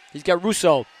 He's got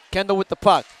Russo. Kendall with the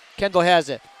puck. Kendall has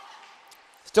it.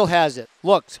 Still has it.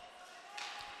 Looks.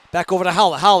 Back over to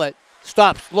Howlett. Howlett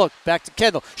stops. Look. Back to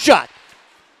Kendall. Shot.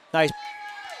 Nice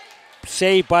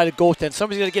save by the goaltender.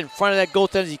 Somebody's got to get in front of that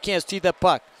goaltender. You can't see that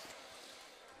puck.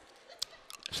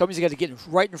 Somebody's got to get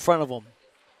right in front of him.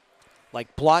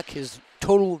 Like block his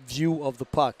total view of the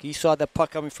puck. He saw that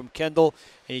puck coming from Kendall,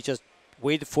 and he just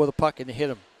waited for the puck and hit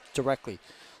him directly.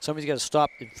 Somebody's got to stop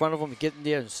in front of him and get in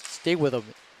there and stay with him.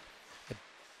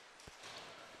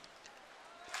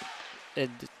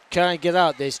 And trying to get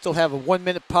out. They still have a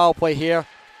 1-minute power play here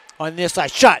on their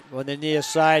side. Shot on the near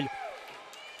side.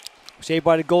 Saved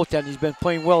by the goaltender. He's been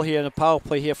playing well here in the power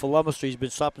play here for Leominster. He's been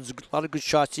stopping a lot of good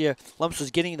shots here. Leominster's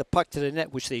getting the puck to the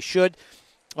net, which they should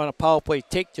on a power play.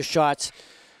 Take the shots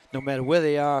no matter where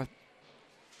they are.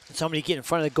 And somebody get in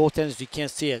front of the goaltenders. You can't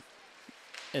see it.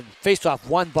 And face-off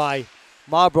won by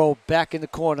Marlborough back in the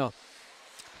corner.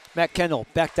 Matt Kendall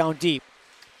back down deep.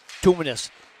 2 minutes.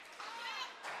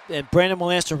 And Brandon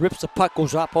Melanson rips the puck,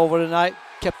 goes up over the night.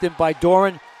 Kept in by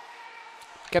Doran.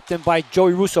 Kept in by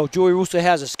Joey Russo. Joey Russo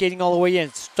has it, skating all the way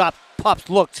in. Stop, pops,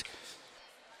 looks.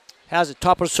 Has it,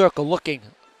 top of the circle, looking.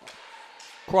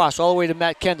 Cross all the way to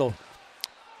Matt Kendall.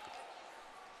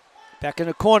 Back in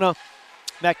the corner.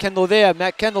 Matt Kendall there.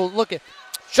 Matt Kendall looking.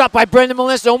 Shot by Brendan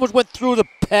Moleston. Almost went through the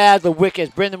pad, the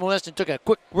wickets. Brendan Moleston took a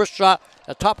quick wrist shot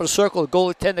at the top of the circle. The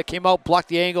goaltender came out, blocked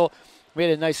the angle, made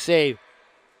a nice save.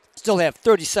 Still have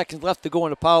 30 seconds left to go in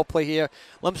the power play here.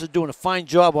 Leominster doing a fine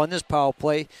job on this power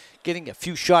play, getting a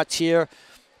few shots here.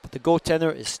 But the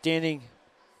goaltender is standing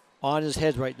on his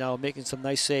head right now, making some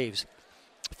nice saves.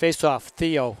 Face-off,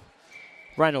 Theo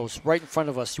Reynolds right in front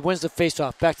of us. He wins the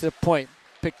face-off, back to the point.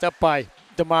 Picked up by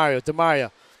DeMario.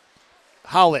 DeMario,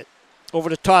 Howlett, over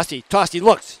to Tosti. Tosti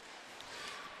looks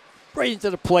right into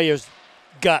the player's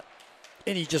gut,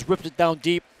 and he just ripped it down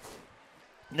deep.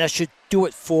 And that should do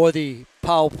it for the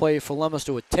power play for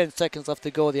Leominster with 10 seconds left to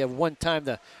go. They have one time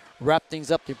to wrap things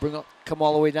up. They come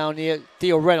all the way down here.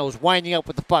 Theo Reynolds winding up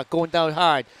with the puck, going down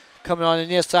hard, coming on the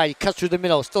near side. He cuts through the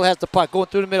middle, still has the puck, going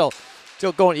through the middle.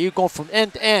 Still going, he's going from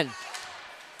end to end.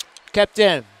 Kept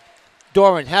in.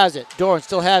 Doran has it. Doran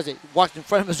still has it. Walked in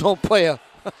front of his own player.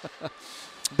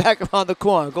 Back around the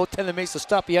corner. Goaltender makes a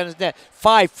stop behind his net.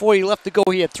 5:40 left to go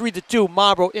here. 3-2.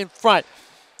 Marlborough in front.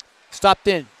 Stopped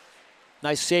in.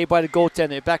 Nice save by the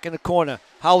goaltender. Back in the corner.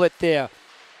 Howlett there.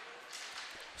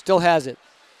 Still has it.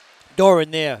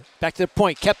 Doran there. Back to the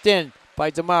point. Kept in by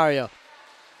DeMario.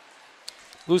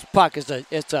 Loose puck.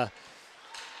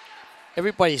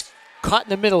 Everybody's caught in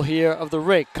the middle here of the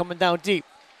rig. Coming down deep.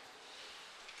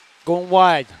 Going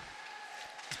wide.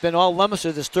 It's been all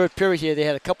Leominster this third period here. They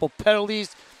had a couple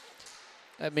penalties.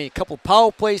 A couple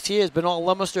power plays here. It's been all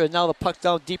Leominster, and now the puck's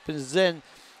down deep in the zone.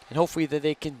 And hopefully that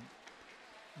they can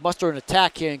muster an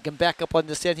attack here and come back up on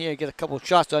this end here and get a couple of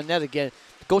shots on net again.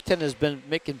 The goaltender has been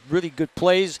making really good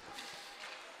plays.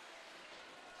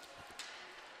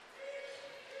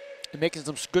 And making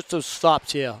some good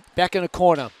stops here. Back in the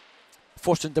corner.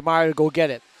 Forcing DeMario to go get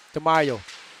it. DeMario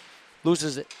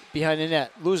loses it behind the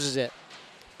net. Loses it.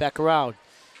 Back around.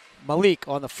 Malik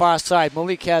on the far side.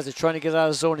 Malik has it, trying to get out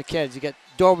of the zone again. He's got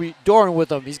Doran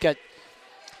with him. He's got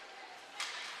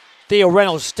Theo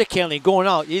Reynolds stick handling going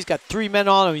out. He's got three men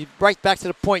on him. He's right back to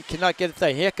the point. Cannot get it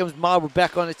there. Here comes Marlborough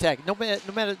back on attack. No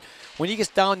matter when he gets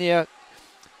down there,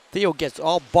 Theo gets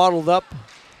all bottled up.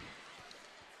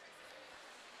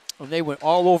 And they went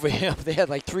all over him. They had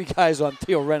like three guys on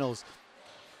Theo Reynolds.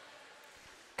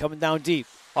 Coming down deep.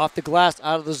 Off the glass,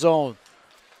 out of the zone.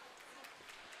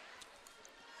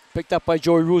 Picked up by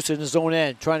Joey Roos in his own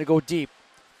end, trying to go deep.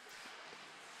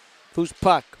 Loose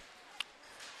puck.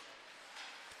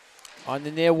 On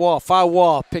the near wall, far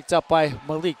wall, picked up by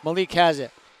Malik. Malik has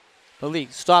it.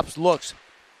 Malik stops, looks.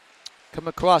 Come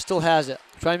across, still has it.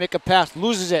 Trying to make a pass,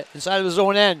 loses it inside of his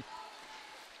own end.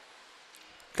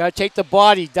 Got to take the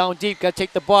body down deep, got to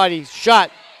take the body.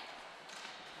 Shot.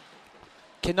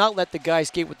 Cannot let the guy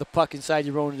skate with the puck inside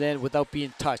your own end without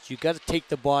being touched. You got to take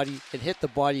the body and hit the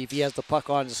body if he has the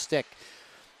puck on his stick.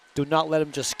 Do not let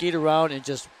him just skate around and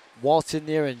just waltz in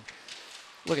there and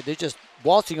look at, they're just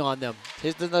waltzing on them.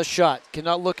 Here's another shot.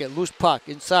 Cannot look at loose puck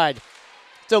inside.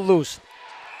 Still loose.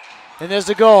 And there's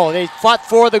the goal. They fought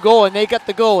for the goal and they got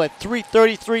the goal at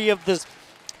 3:33 of this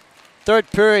third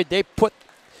period. They put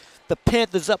the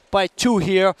Panthers up by 2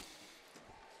 here.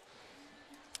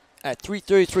 At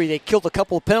 3:33, they killed a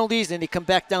couple of penalties, and they come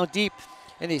back down deep,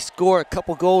 and they score a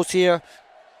couple goals here.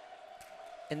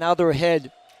 And now they're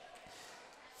ahead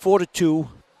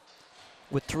 4-2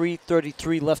 with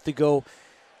 3:33 left to go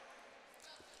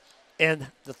in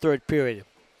the third period.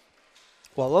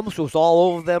 Well, Leominster was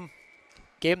all over them,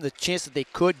 gave them the chance that they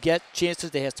could get chances.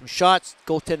 They had some shots.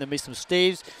 Goaltender made some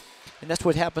saves, and that's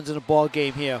what happens in a ball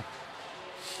game here.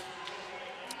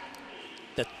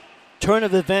 Turn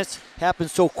of events happened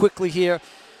so quickly here.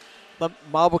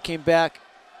 Marlborough came back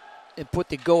and put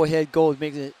the go-ahead goal,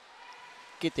 making it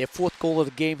get their 4th goal of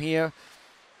the game here.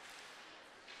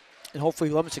 And hopefully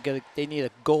Leominster they need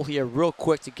a goal here real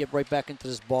quick to get right back into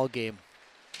this ball game.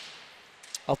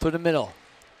 Up through the middle.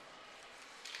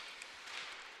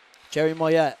 Jerry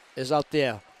Moyet is out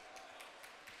there.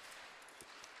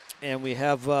 And we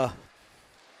have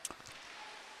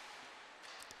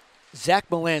Zach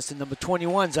Melanson, number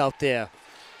 21's out there.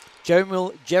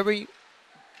 Jeremy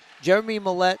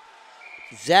Millette,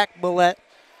 Zach Millette,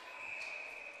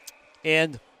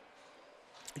 and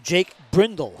Jake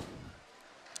Brindle.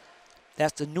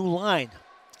 That's the new line.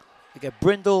 We got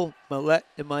Brindle, Millette,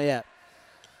 and Mayette.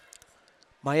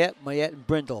 Mayette, and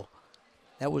Brindle.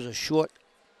 That was a short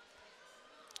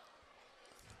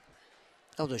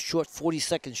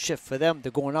 40-second shift for them.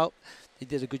 They're going out. They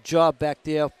did a good job back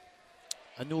there.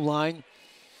 A new line.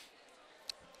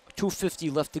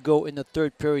 2:50 left to go in the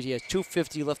third period here.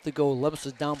 2:50 left to go.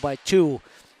 Leominster's down by 2.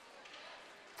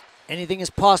 Anything is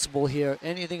possible here.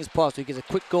 Anything is possible. You get a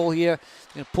quick goal here.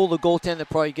 They're going to pull the goaltender,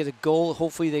 probably get a goal.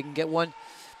 Hopefully they can get one.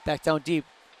 Back down deep.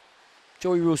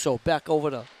 Joey Russo back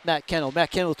over to Matt Kendall. Matt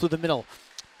Kendall through the middle.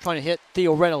 Trying to hit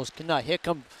Theo Reynolds. Cannot. Here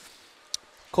come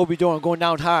Kobe Doran going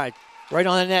down hard. Right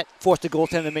on the net. Force the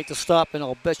goaltender to make the stop. And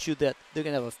I'll bet you that they're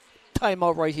going to have a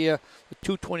timeout right here with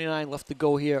 2:29 left to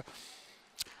go here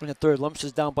in the third.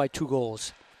 Leominster's down by 2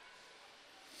 goals.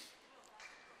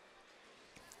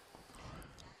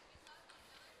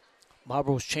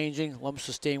 Marlborough's changing.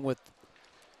 Leominster staying with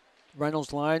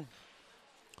Reynolds' line.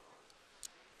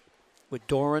 With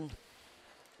Doran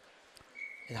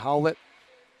and Howlett.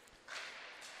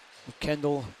 With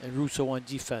Kendall and Russo on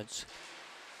defense.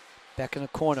 Back in the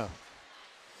corner.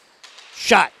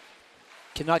 Shot.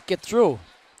 Cannot get through.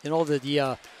 You know,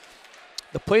 the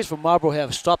players from Marlborough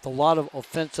have stopped a lot of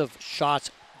offensive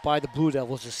shots by the Blue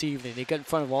Devils this evening. They got in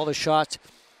front of all the shots,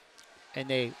 and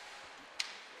they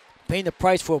paying the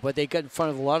price for it, but they got in front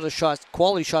of a lot of the shots,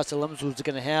 quality shots that Leominster was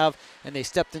going to have, and they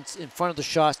stepped in front of the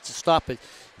shots to stop it.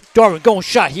 Doran going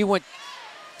shot. He went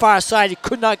far side. He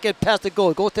could not get past the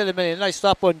goal. Goaltender made a nice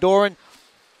stop on Doran.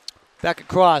 Back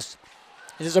across.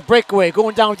 And there's a breakaway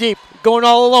going down deep. Going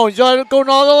all alone. He's going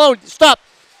all alone. Stop.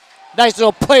 Nice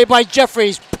little play by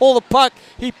Jeffries. Pull the puck.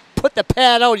 He put the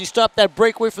pad out. He stopped that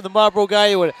breakaway from the Marlborough guy.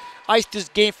 He would have iced this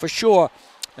game for sure.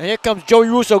 And here comes Joey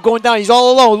Russo going down. He's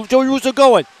all alone. Joey Russo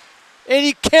going. And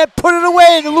he can't put it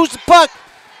away and lose the puck.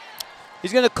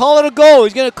 He's going to call it a goal.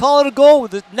 He's going to call it a goal.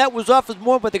 The net was off his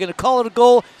more, but they're going to call it a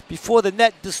goal before the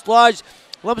net dislodged.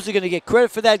 Leominster going to get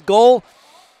credit for that goal.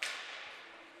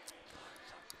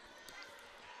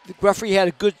 The referee had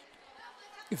a good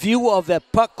view of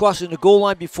that puck crossing the goal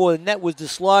line before the net was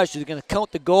dislodged. So they're going to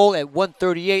count the goal at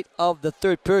 1:38 of the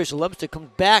third period. So Leominster comes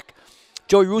back.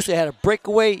 Joey Russo had a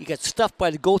breakaway. He got stuffed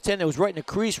by the goaltender. It was right in the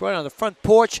crease, right on the front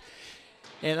porch.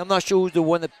 And I'm not sure who's the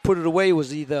one that put it away. It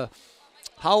was either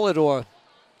Howlett or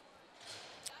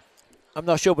I'm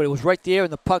not sure, but it was right there,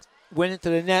 and the puck went into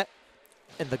the net,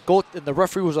 and the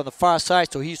referee was on the far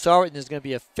side, so he saw it, and there's going to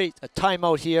be a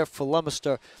timeout here for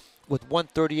Leominster with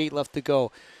 1:38 left to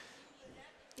go.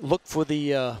 Look for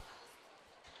the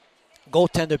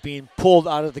goaltender being pulled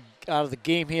out of the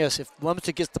game here. So if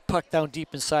Leominster gets the puck down deep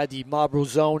inside the Marlborough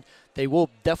zone, they will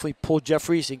definitely pull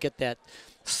Jeffries and get that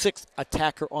 6th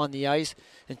attacker on the ice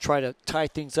and try to tie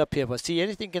things up here. But see,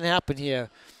 anything can happen here.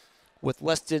 With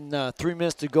less than 3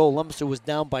 minutes to go, Leominster was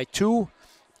down by 2.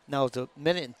 Now it's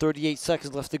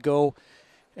 1:38 left to go,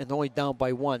 and only down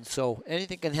by 1. So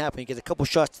anything can happen. You get a couple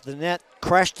shots to the net,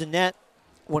 crash the net.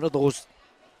 One of those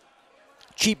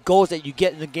cheap goals that you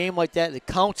get in a game like that. It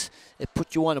counts. It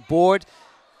puts you on the board.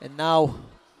 And now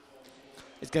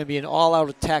it's going to be an all-out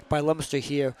attack by Leominster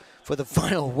here for the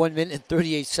final 1 minute and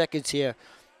 38 seconds here.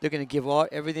 They're going to give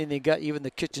everything they got. Even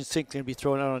the kitchen sink's going to be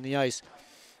thrown out on the ice.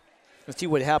 Let's see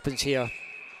what happens here.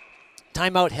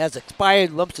 Timeout has expired.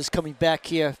 Leominster's coming back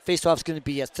here. Faceoff's going to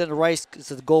be at center ice because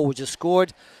the goal was just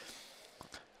scored.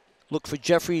 Look for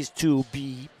Jeffries to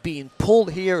be being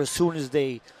pulled here as soon as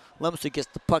Leominster gets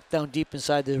the puck down deep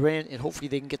inside the ring, and hopefully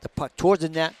they can get the puck towards the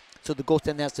net. So the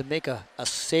goaltender has to make a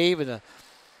save and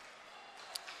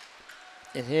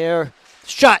here,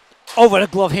 shot over the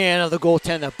glove hand of the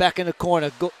goaltender. Back in the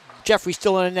corner. Jeffries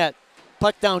still in the net.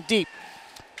 Puck down deep.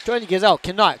 Trying to get out,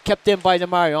 cannot. Kept in by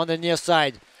Demario on the near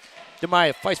side.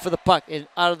 Demario fights for the puck, and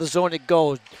out of the zone it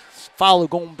goes. Fowler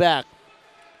going back.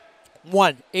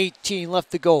 1:18 left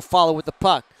to go. Fowler with the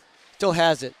puck. Still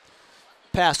has it.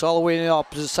 Pass all the way to the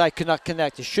opposite side, cannot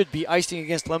connect. It should be icing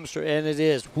against Leominster, and it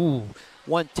is.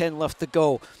 1:10 left to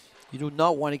go. You do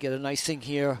not want to get an icing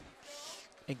here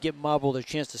and give Marlborough the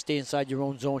chance to stay inside your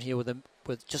own zone here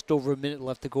with just over a minute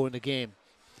left to go in the game.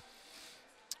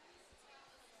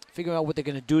 Figuring out what they're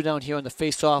going to do down here on the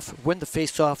face-off. Win the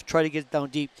face-off. Try to get it down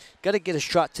deep. Got to get a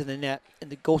shot to the net. And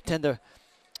the goaltender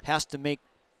has to make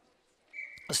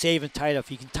a save and tie it up. If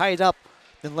he can tie it up,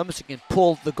 then Leominster can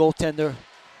pull the goaltender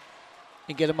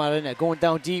and get him out of the net. Going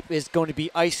down deep is going to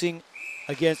be icing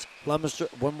against Leominster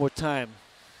one more time.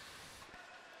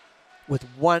 With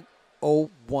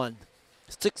 1:01.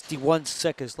 61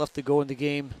 seconds left to go in the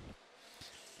game.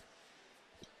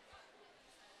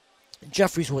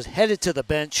 Jeffries was headed to the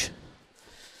bench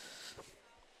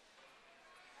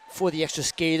for the extra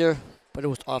skater, but it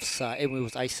was offside, and it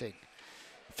was icing.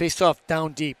 Face off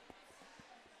down deep.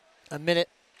 A minute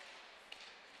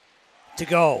to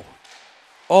go.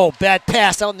 Oh, bad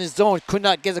pass out in the zone. Could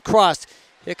not get across.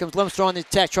 Here comes Leominster on the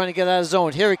attack, trying to get out of the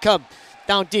zone. Here he comes.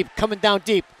 Down deep, coming down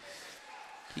deep.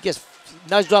 He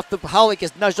nudged off the, Howlett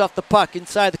gets nudged off the puck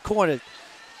inside the corner.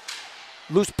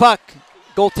 Loose puck,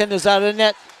 goaltender's out of the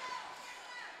net.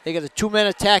 They got a two-man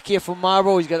attack here from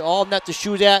Marlborough. He's got all net to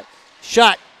shoot at.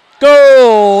 Shot,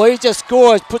 goal! He just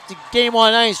scores, put the game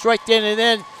on ice right then and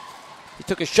then. He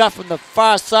took a shot from the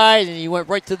far side and he went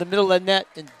right to the middle of the net,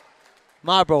 and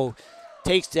Marlborough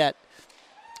takes that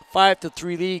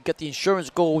 5-3 lead, got the insurance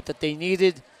goal that they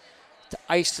needed to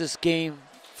ice this game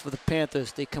for the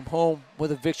Panthers. They come home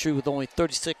with a victory with only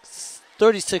 36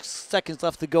 seconds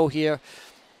left to go here.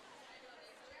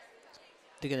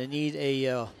 They're going to need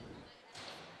an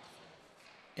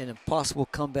impossible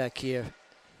comeback here,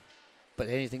 but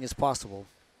anything is possible.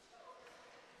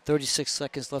 36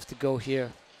 seconds left to go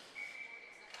here.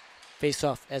 Face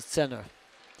off at center.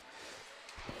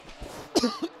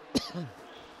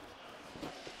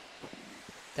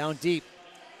 Down deep.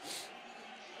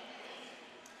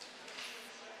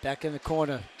 Back in the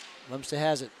corner. Leominster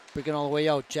has it. Bringing all the way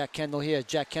out. Jack Kendall here.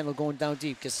 Jack Kendall going down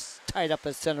deep. Gets tied up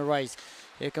at center right.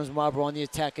 Here comes Marlborough on the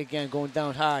attack again. Going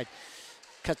down hard.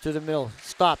 Cut through the middle.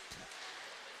 Stopped.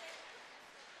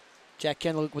 Jack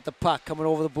Kendall with the puck. Coming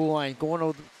over the blue line.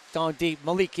 Going down deep.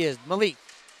 Malik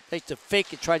likes to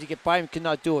fake it. Tried to get by him. Could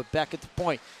not do it. Back at the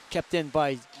point. Kept in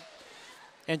by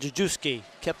Andrzejewski.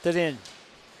 Kept it in.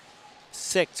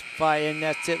 6-5, and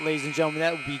that's it, ladies and gentlemen.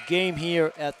 That will be game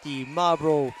here at the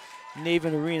Marlborough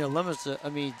Navin Arena.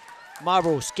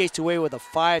 Marlborough skates away with a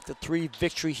 5-3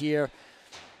 victory here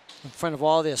in front of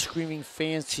all their screaming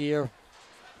fans here.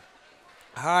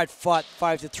 Hard-fought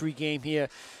 5-3 game here.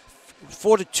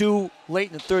 4-2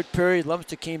 late in the third period.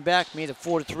 Leominster came back, made it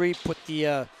 4-3, put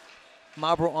the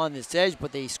Marlborough on this edge,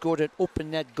 but they scored an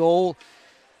open net goal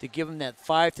to give them that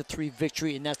 5-3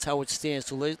 victory, and that's how it stands.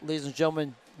 So, ladies and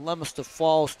gentlemen, Leominster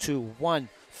falls to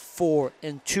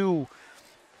 1-4-2,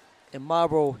 and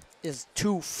Marlborough is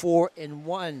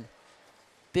 2-4-1.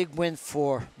 Big win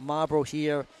for Marlborough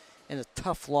here, and a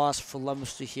tough loss for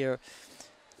Leominster here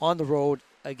on the road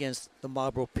against the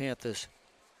Marlborough Panthers.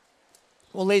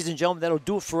 Well, ladies and gentlemen, that'll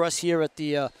do it for us here at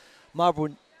the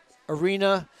Marlborough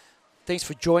Arena. Thanks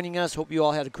for joining us. Hope you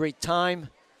all had a great time.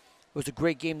 It was a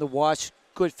great game to watch.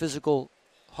 Good physical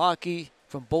hockey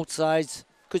from both sides.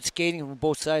 Good skating from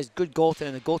both sides. Good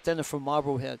goaltender. The goaltender from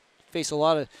Marlborough had faced a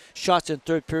lot of shots in the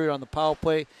third period on the power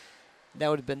play. That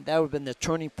would have been the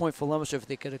turning point for Leominster if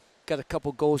they could have got a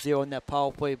couple goals there on that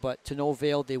power play, but to no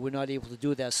avail, they were not able to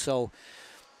do that. So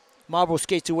Marlborough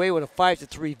skates away with a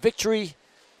 5-3 victory.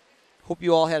 Hope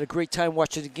you all had a great time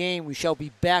watching the game. We shall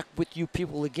be back with you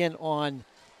people again on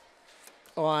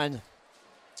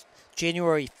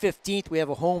January 15th. We have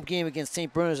a home game against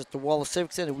St. Bernard's at the Wallace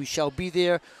Civic Center. We shall be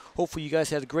there. Hopefully you guys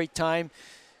had a great time.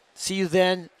 See you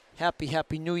then.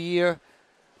 Happy New Year.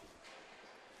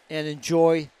 And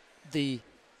enjoy the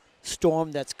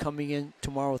storm that's coming in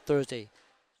tomorrow, Thursday.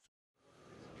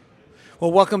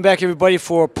 Well, welcome back, everybody,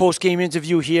 for a post-game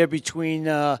interview here between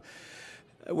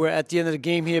we're at the end of the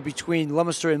game here between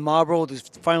Leominster and Marlborough. The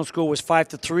final score was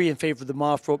 5-3 in favor of the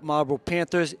Marlborough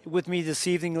Panthers. With me this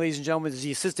evening, ladies and gentlemen, is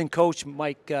the assistant coach,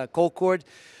 Mike Colcord.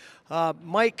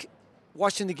 Mike,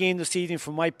 watching the game this evening,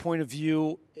 from my point of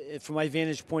view, from my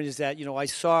vantage point, is that, I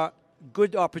saw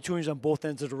good opportunities on both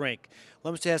ends of the rink.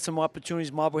 Leominster has some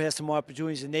opportunities, Marlborough has some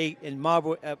opportunities, and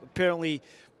Marlborough apparently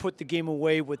put the game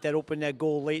away with that open net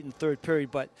goal late in the third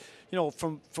period. But,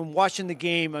 from watching the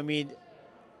game,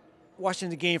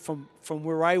 from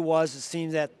where I was, it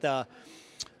seemed that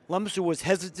Leominster was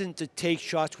hesitant to take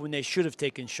shots when they should have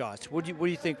taken shots. What do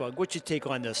you think, Bug? What's your take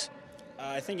on this?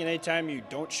 I think any time you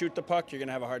don't shoot the puck, you're going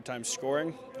to have a hard time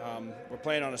scoring. We're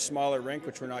playing on a smaller rink,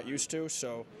 which we're not used to,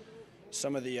 so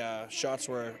some of the shots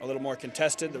were a little more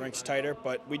contested. The rink's tighter,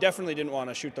 but we definitely didn't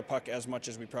want to shoot the puck as much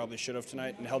as we probably should have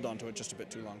tonight and held on to it just a bit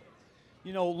too long.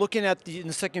 Looking at in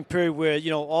the second period where,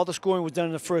 all the scoring was done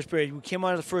in the first period, we came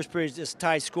out of the first period, this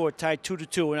tied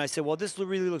 2-2, and I said, well, this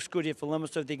really looks good here for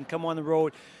Leominster. If they can come on the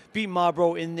road, beat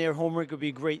Marlborough in their home rink, would be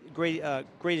a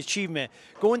great achievement.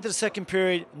 Going into the second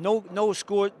period, no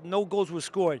goals were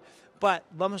scored, but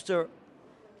Leominster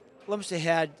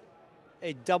had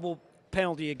a double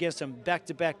penalty against them,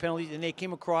 back-to-back penalties, and they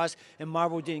came across, and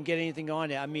Marlborough didn't get anything on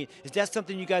it. Is that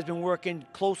something you guys been working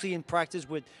closely in practice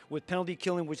with penalty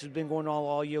killing, which has been going on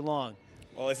all year long?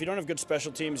 Well, if you don't have good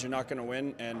special teams, you're not going to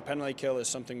win, and penalty kill is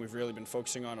something we've really been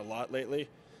focusing on a lot lately.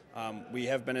 We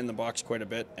have been in the box quite a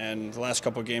bit, and the last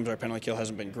couple of games our penalty kill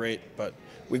hasn't been great, but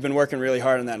we've been working really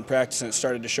hard on that in practice, and it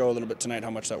started to show a little bit tonight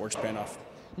how much that work's paying off.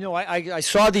 I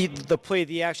saw the play,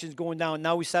 the actions going down.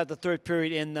 Now we start the third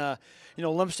period, and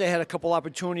Leominster had a couple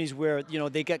opportunities where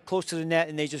they got close to the net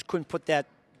and they just couldn't put that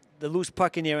the loose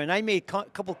puck in there. And I made a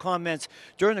couple comments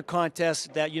during the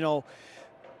contest that,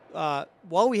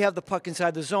 while we have the puck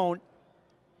inside the zone,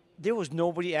 there was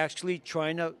nobody actually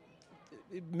trying to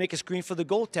make a screen for the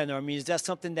goaltender. I mean, is that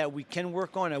something that we can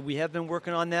work on? We have been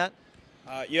working on that?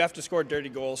 You have to score dirty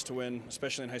goals to win,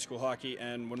 especially in high school hockey.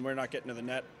 And when we're not getting to the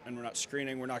net and we're not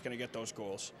screening, we're not going to get those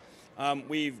goals.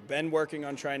 We've been working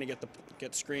on trying to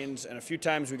get screens, and a few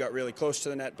times we got really close to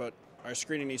the net, but our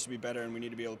screening needs to be better, and we need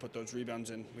to be able to put those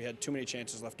rebounds in. We had too many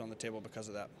chances left on the table because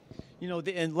of that.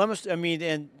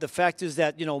 And the fact is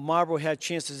that, Marlborough had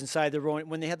chances inside their own.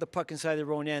 When they had the puck inside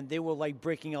their own end, they were like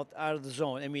breaking out of the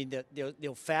zone. I mean,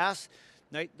 they're fast.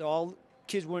 All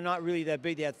kids were not really that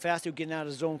big. They had fast. They were getting out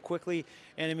of the zone quickly.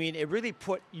 And, I mean, it really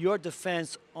put your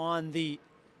defense on they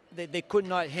could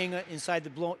not hang inside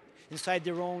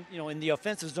their own, in the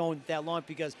offensive zone that long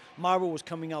because Marlborough was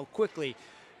coming out quickly.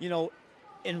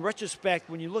 In retrospect,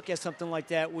 when you look at something like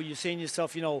that, where you're saying to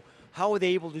yourself, how are they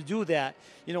able to do that?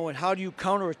 And how do you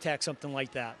counterattack something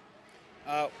like that?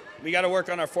 We got to work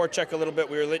on our forecheck a little bit.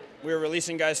 We were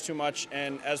releasing guys too much,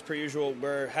 and as per usual,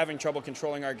 we're having trouble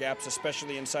controlling our gaps,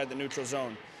 especially inside the neutral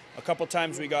zone. A couple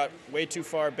times we got way too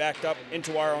far backed up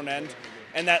into our own end,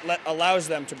 and that allows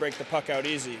them to break the puck out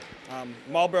easy.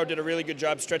 Marlborough did a really good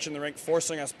job stretching the rink,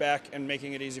 forcing us back, and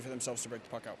making it easy for themselves to break the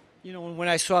puck out. When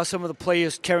I saw some of the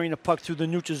players carrying the puck through the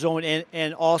neutral zone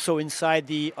and also inside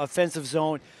the offensive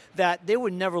zone, that they were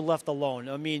never left alone.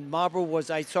 I mean, Marlborough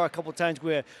I saw a couple times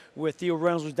where Theo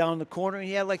Reynolds was down in the corner, and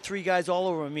he had like 3 guys all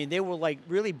over him. I mean, they were like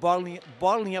really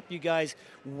bottling up you guys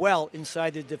well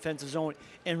inside the defensive zone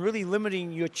and really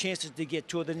limiting your chances to get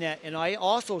to the net. And I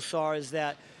also saw is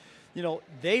that,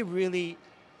 they really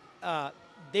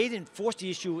they didn't force the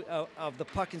issue of the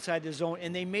puck inside the zone,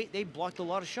 and they blocked a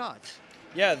lot of shots.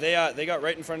 Yeah, they got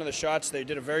right in front of the shots. They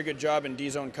did a very good job in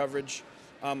D-zone coverage.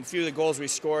 A few of the goals we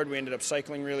scored, we ended up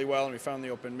cycling really well, and we found the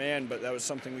open man, but that was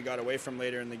something we got away from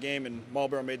later in the game, and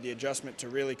Marlborough made the adjustment to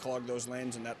really clog those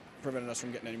lanes, and that prevented us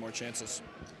from getting any more chances.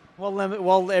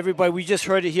 Well, everybody, we just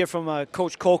heard it here from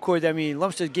Coach Colcord. I mean,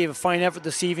 Lumsden gave a fine effort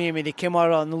this evening. I mean, they came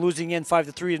out on the losing end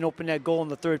 5-3 and opened that goal in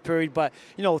the third period. But,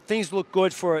 things look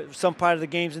good for some part of the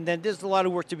games. And then there's a lot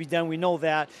of work to be done. We know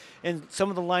that. And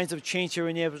some of the lines have changed here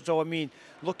and there. So, I mean,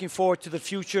 looking forward to the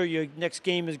future. Your next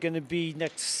game is going to be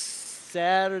next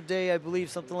Saturday, I believe,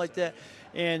 something like that.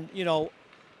 And,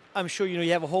 I'm sure,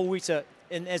 you have a whole week to –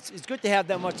 and it's good to have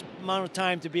that much amount of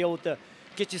time to be able to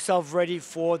get yourself ready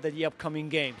for the upcoming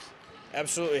games.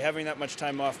 Absolutely. Having that much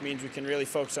time off means we can really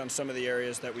focus on some of the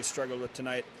areas that we struggled with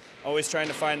tonight. Always trying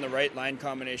to find the right line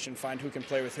combination, find who can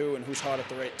play with who and who's hot at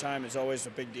the right time is always a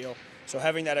big deal. So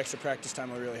having that extra practice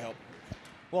time will really help.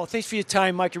 Well, thanks for your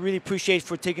time, Mike. I really appreciate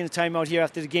for taking the time out here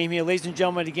after the game here. Ladies and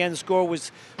gentlemen, again, the score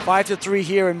was 5-3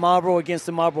 here in Marlborough against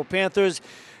the Marlborough Panthers.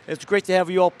 It's great to have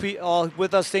you all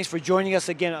with us. Thanks for joining us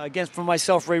again from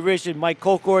myself, Ray Rich, and Mike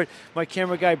Colcord, my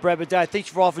camera guy, Brad Badai. Thanks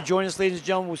for all for joining us, ladies and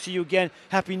gentlemen. We'll see you again.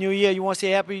 Happy New Year. You want to say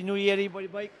Happy New Year to anybody,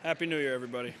 Mike? Happy New Year,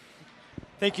 everybody.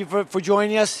 Thank you for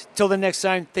joining us. Till the next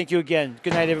time, thank you again.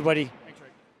 Good night, everybody.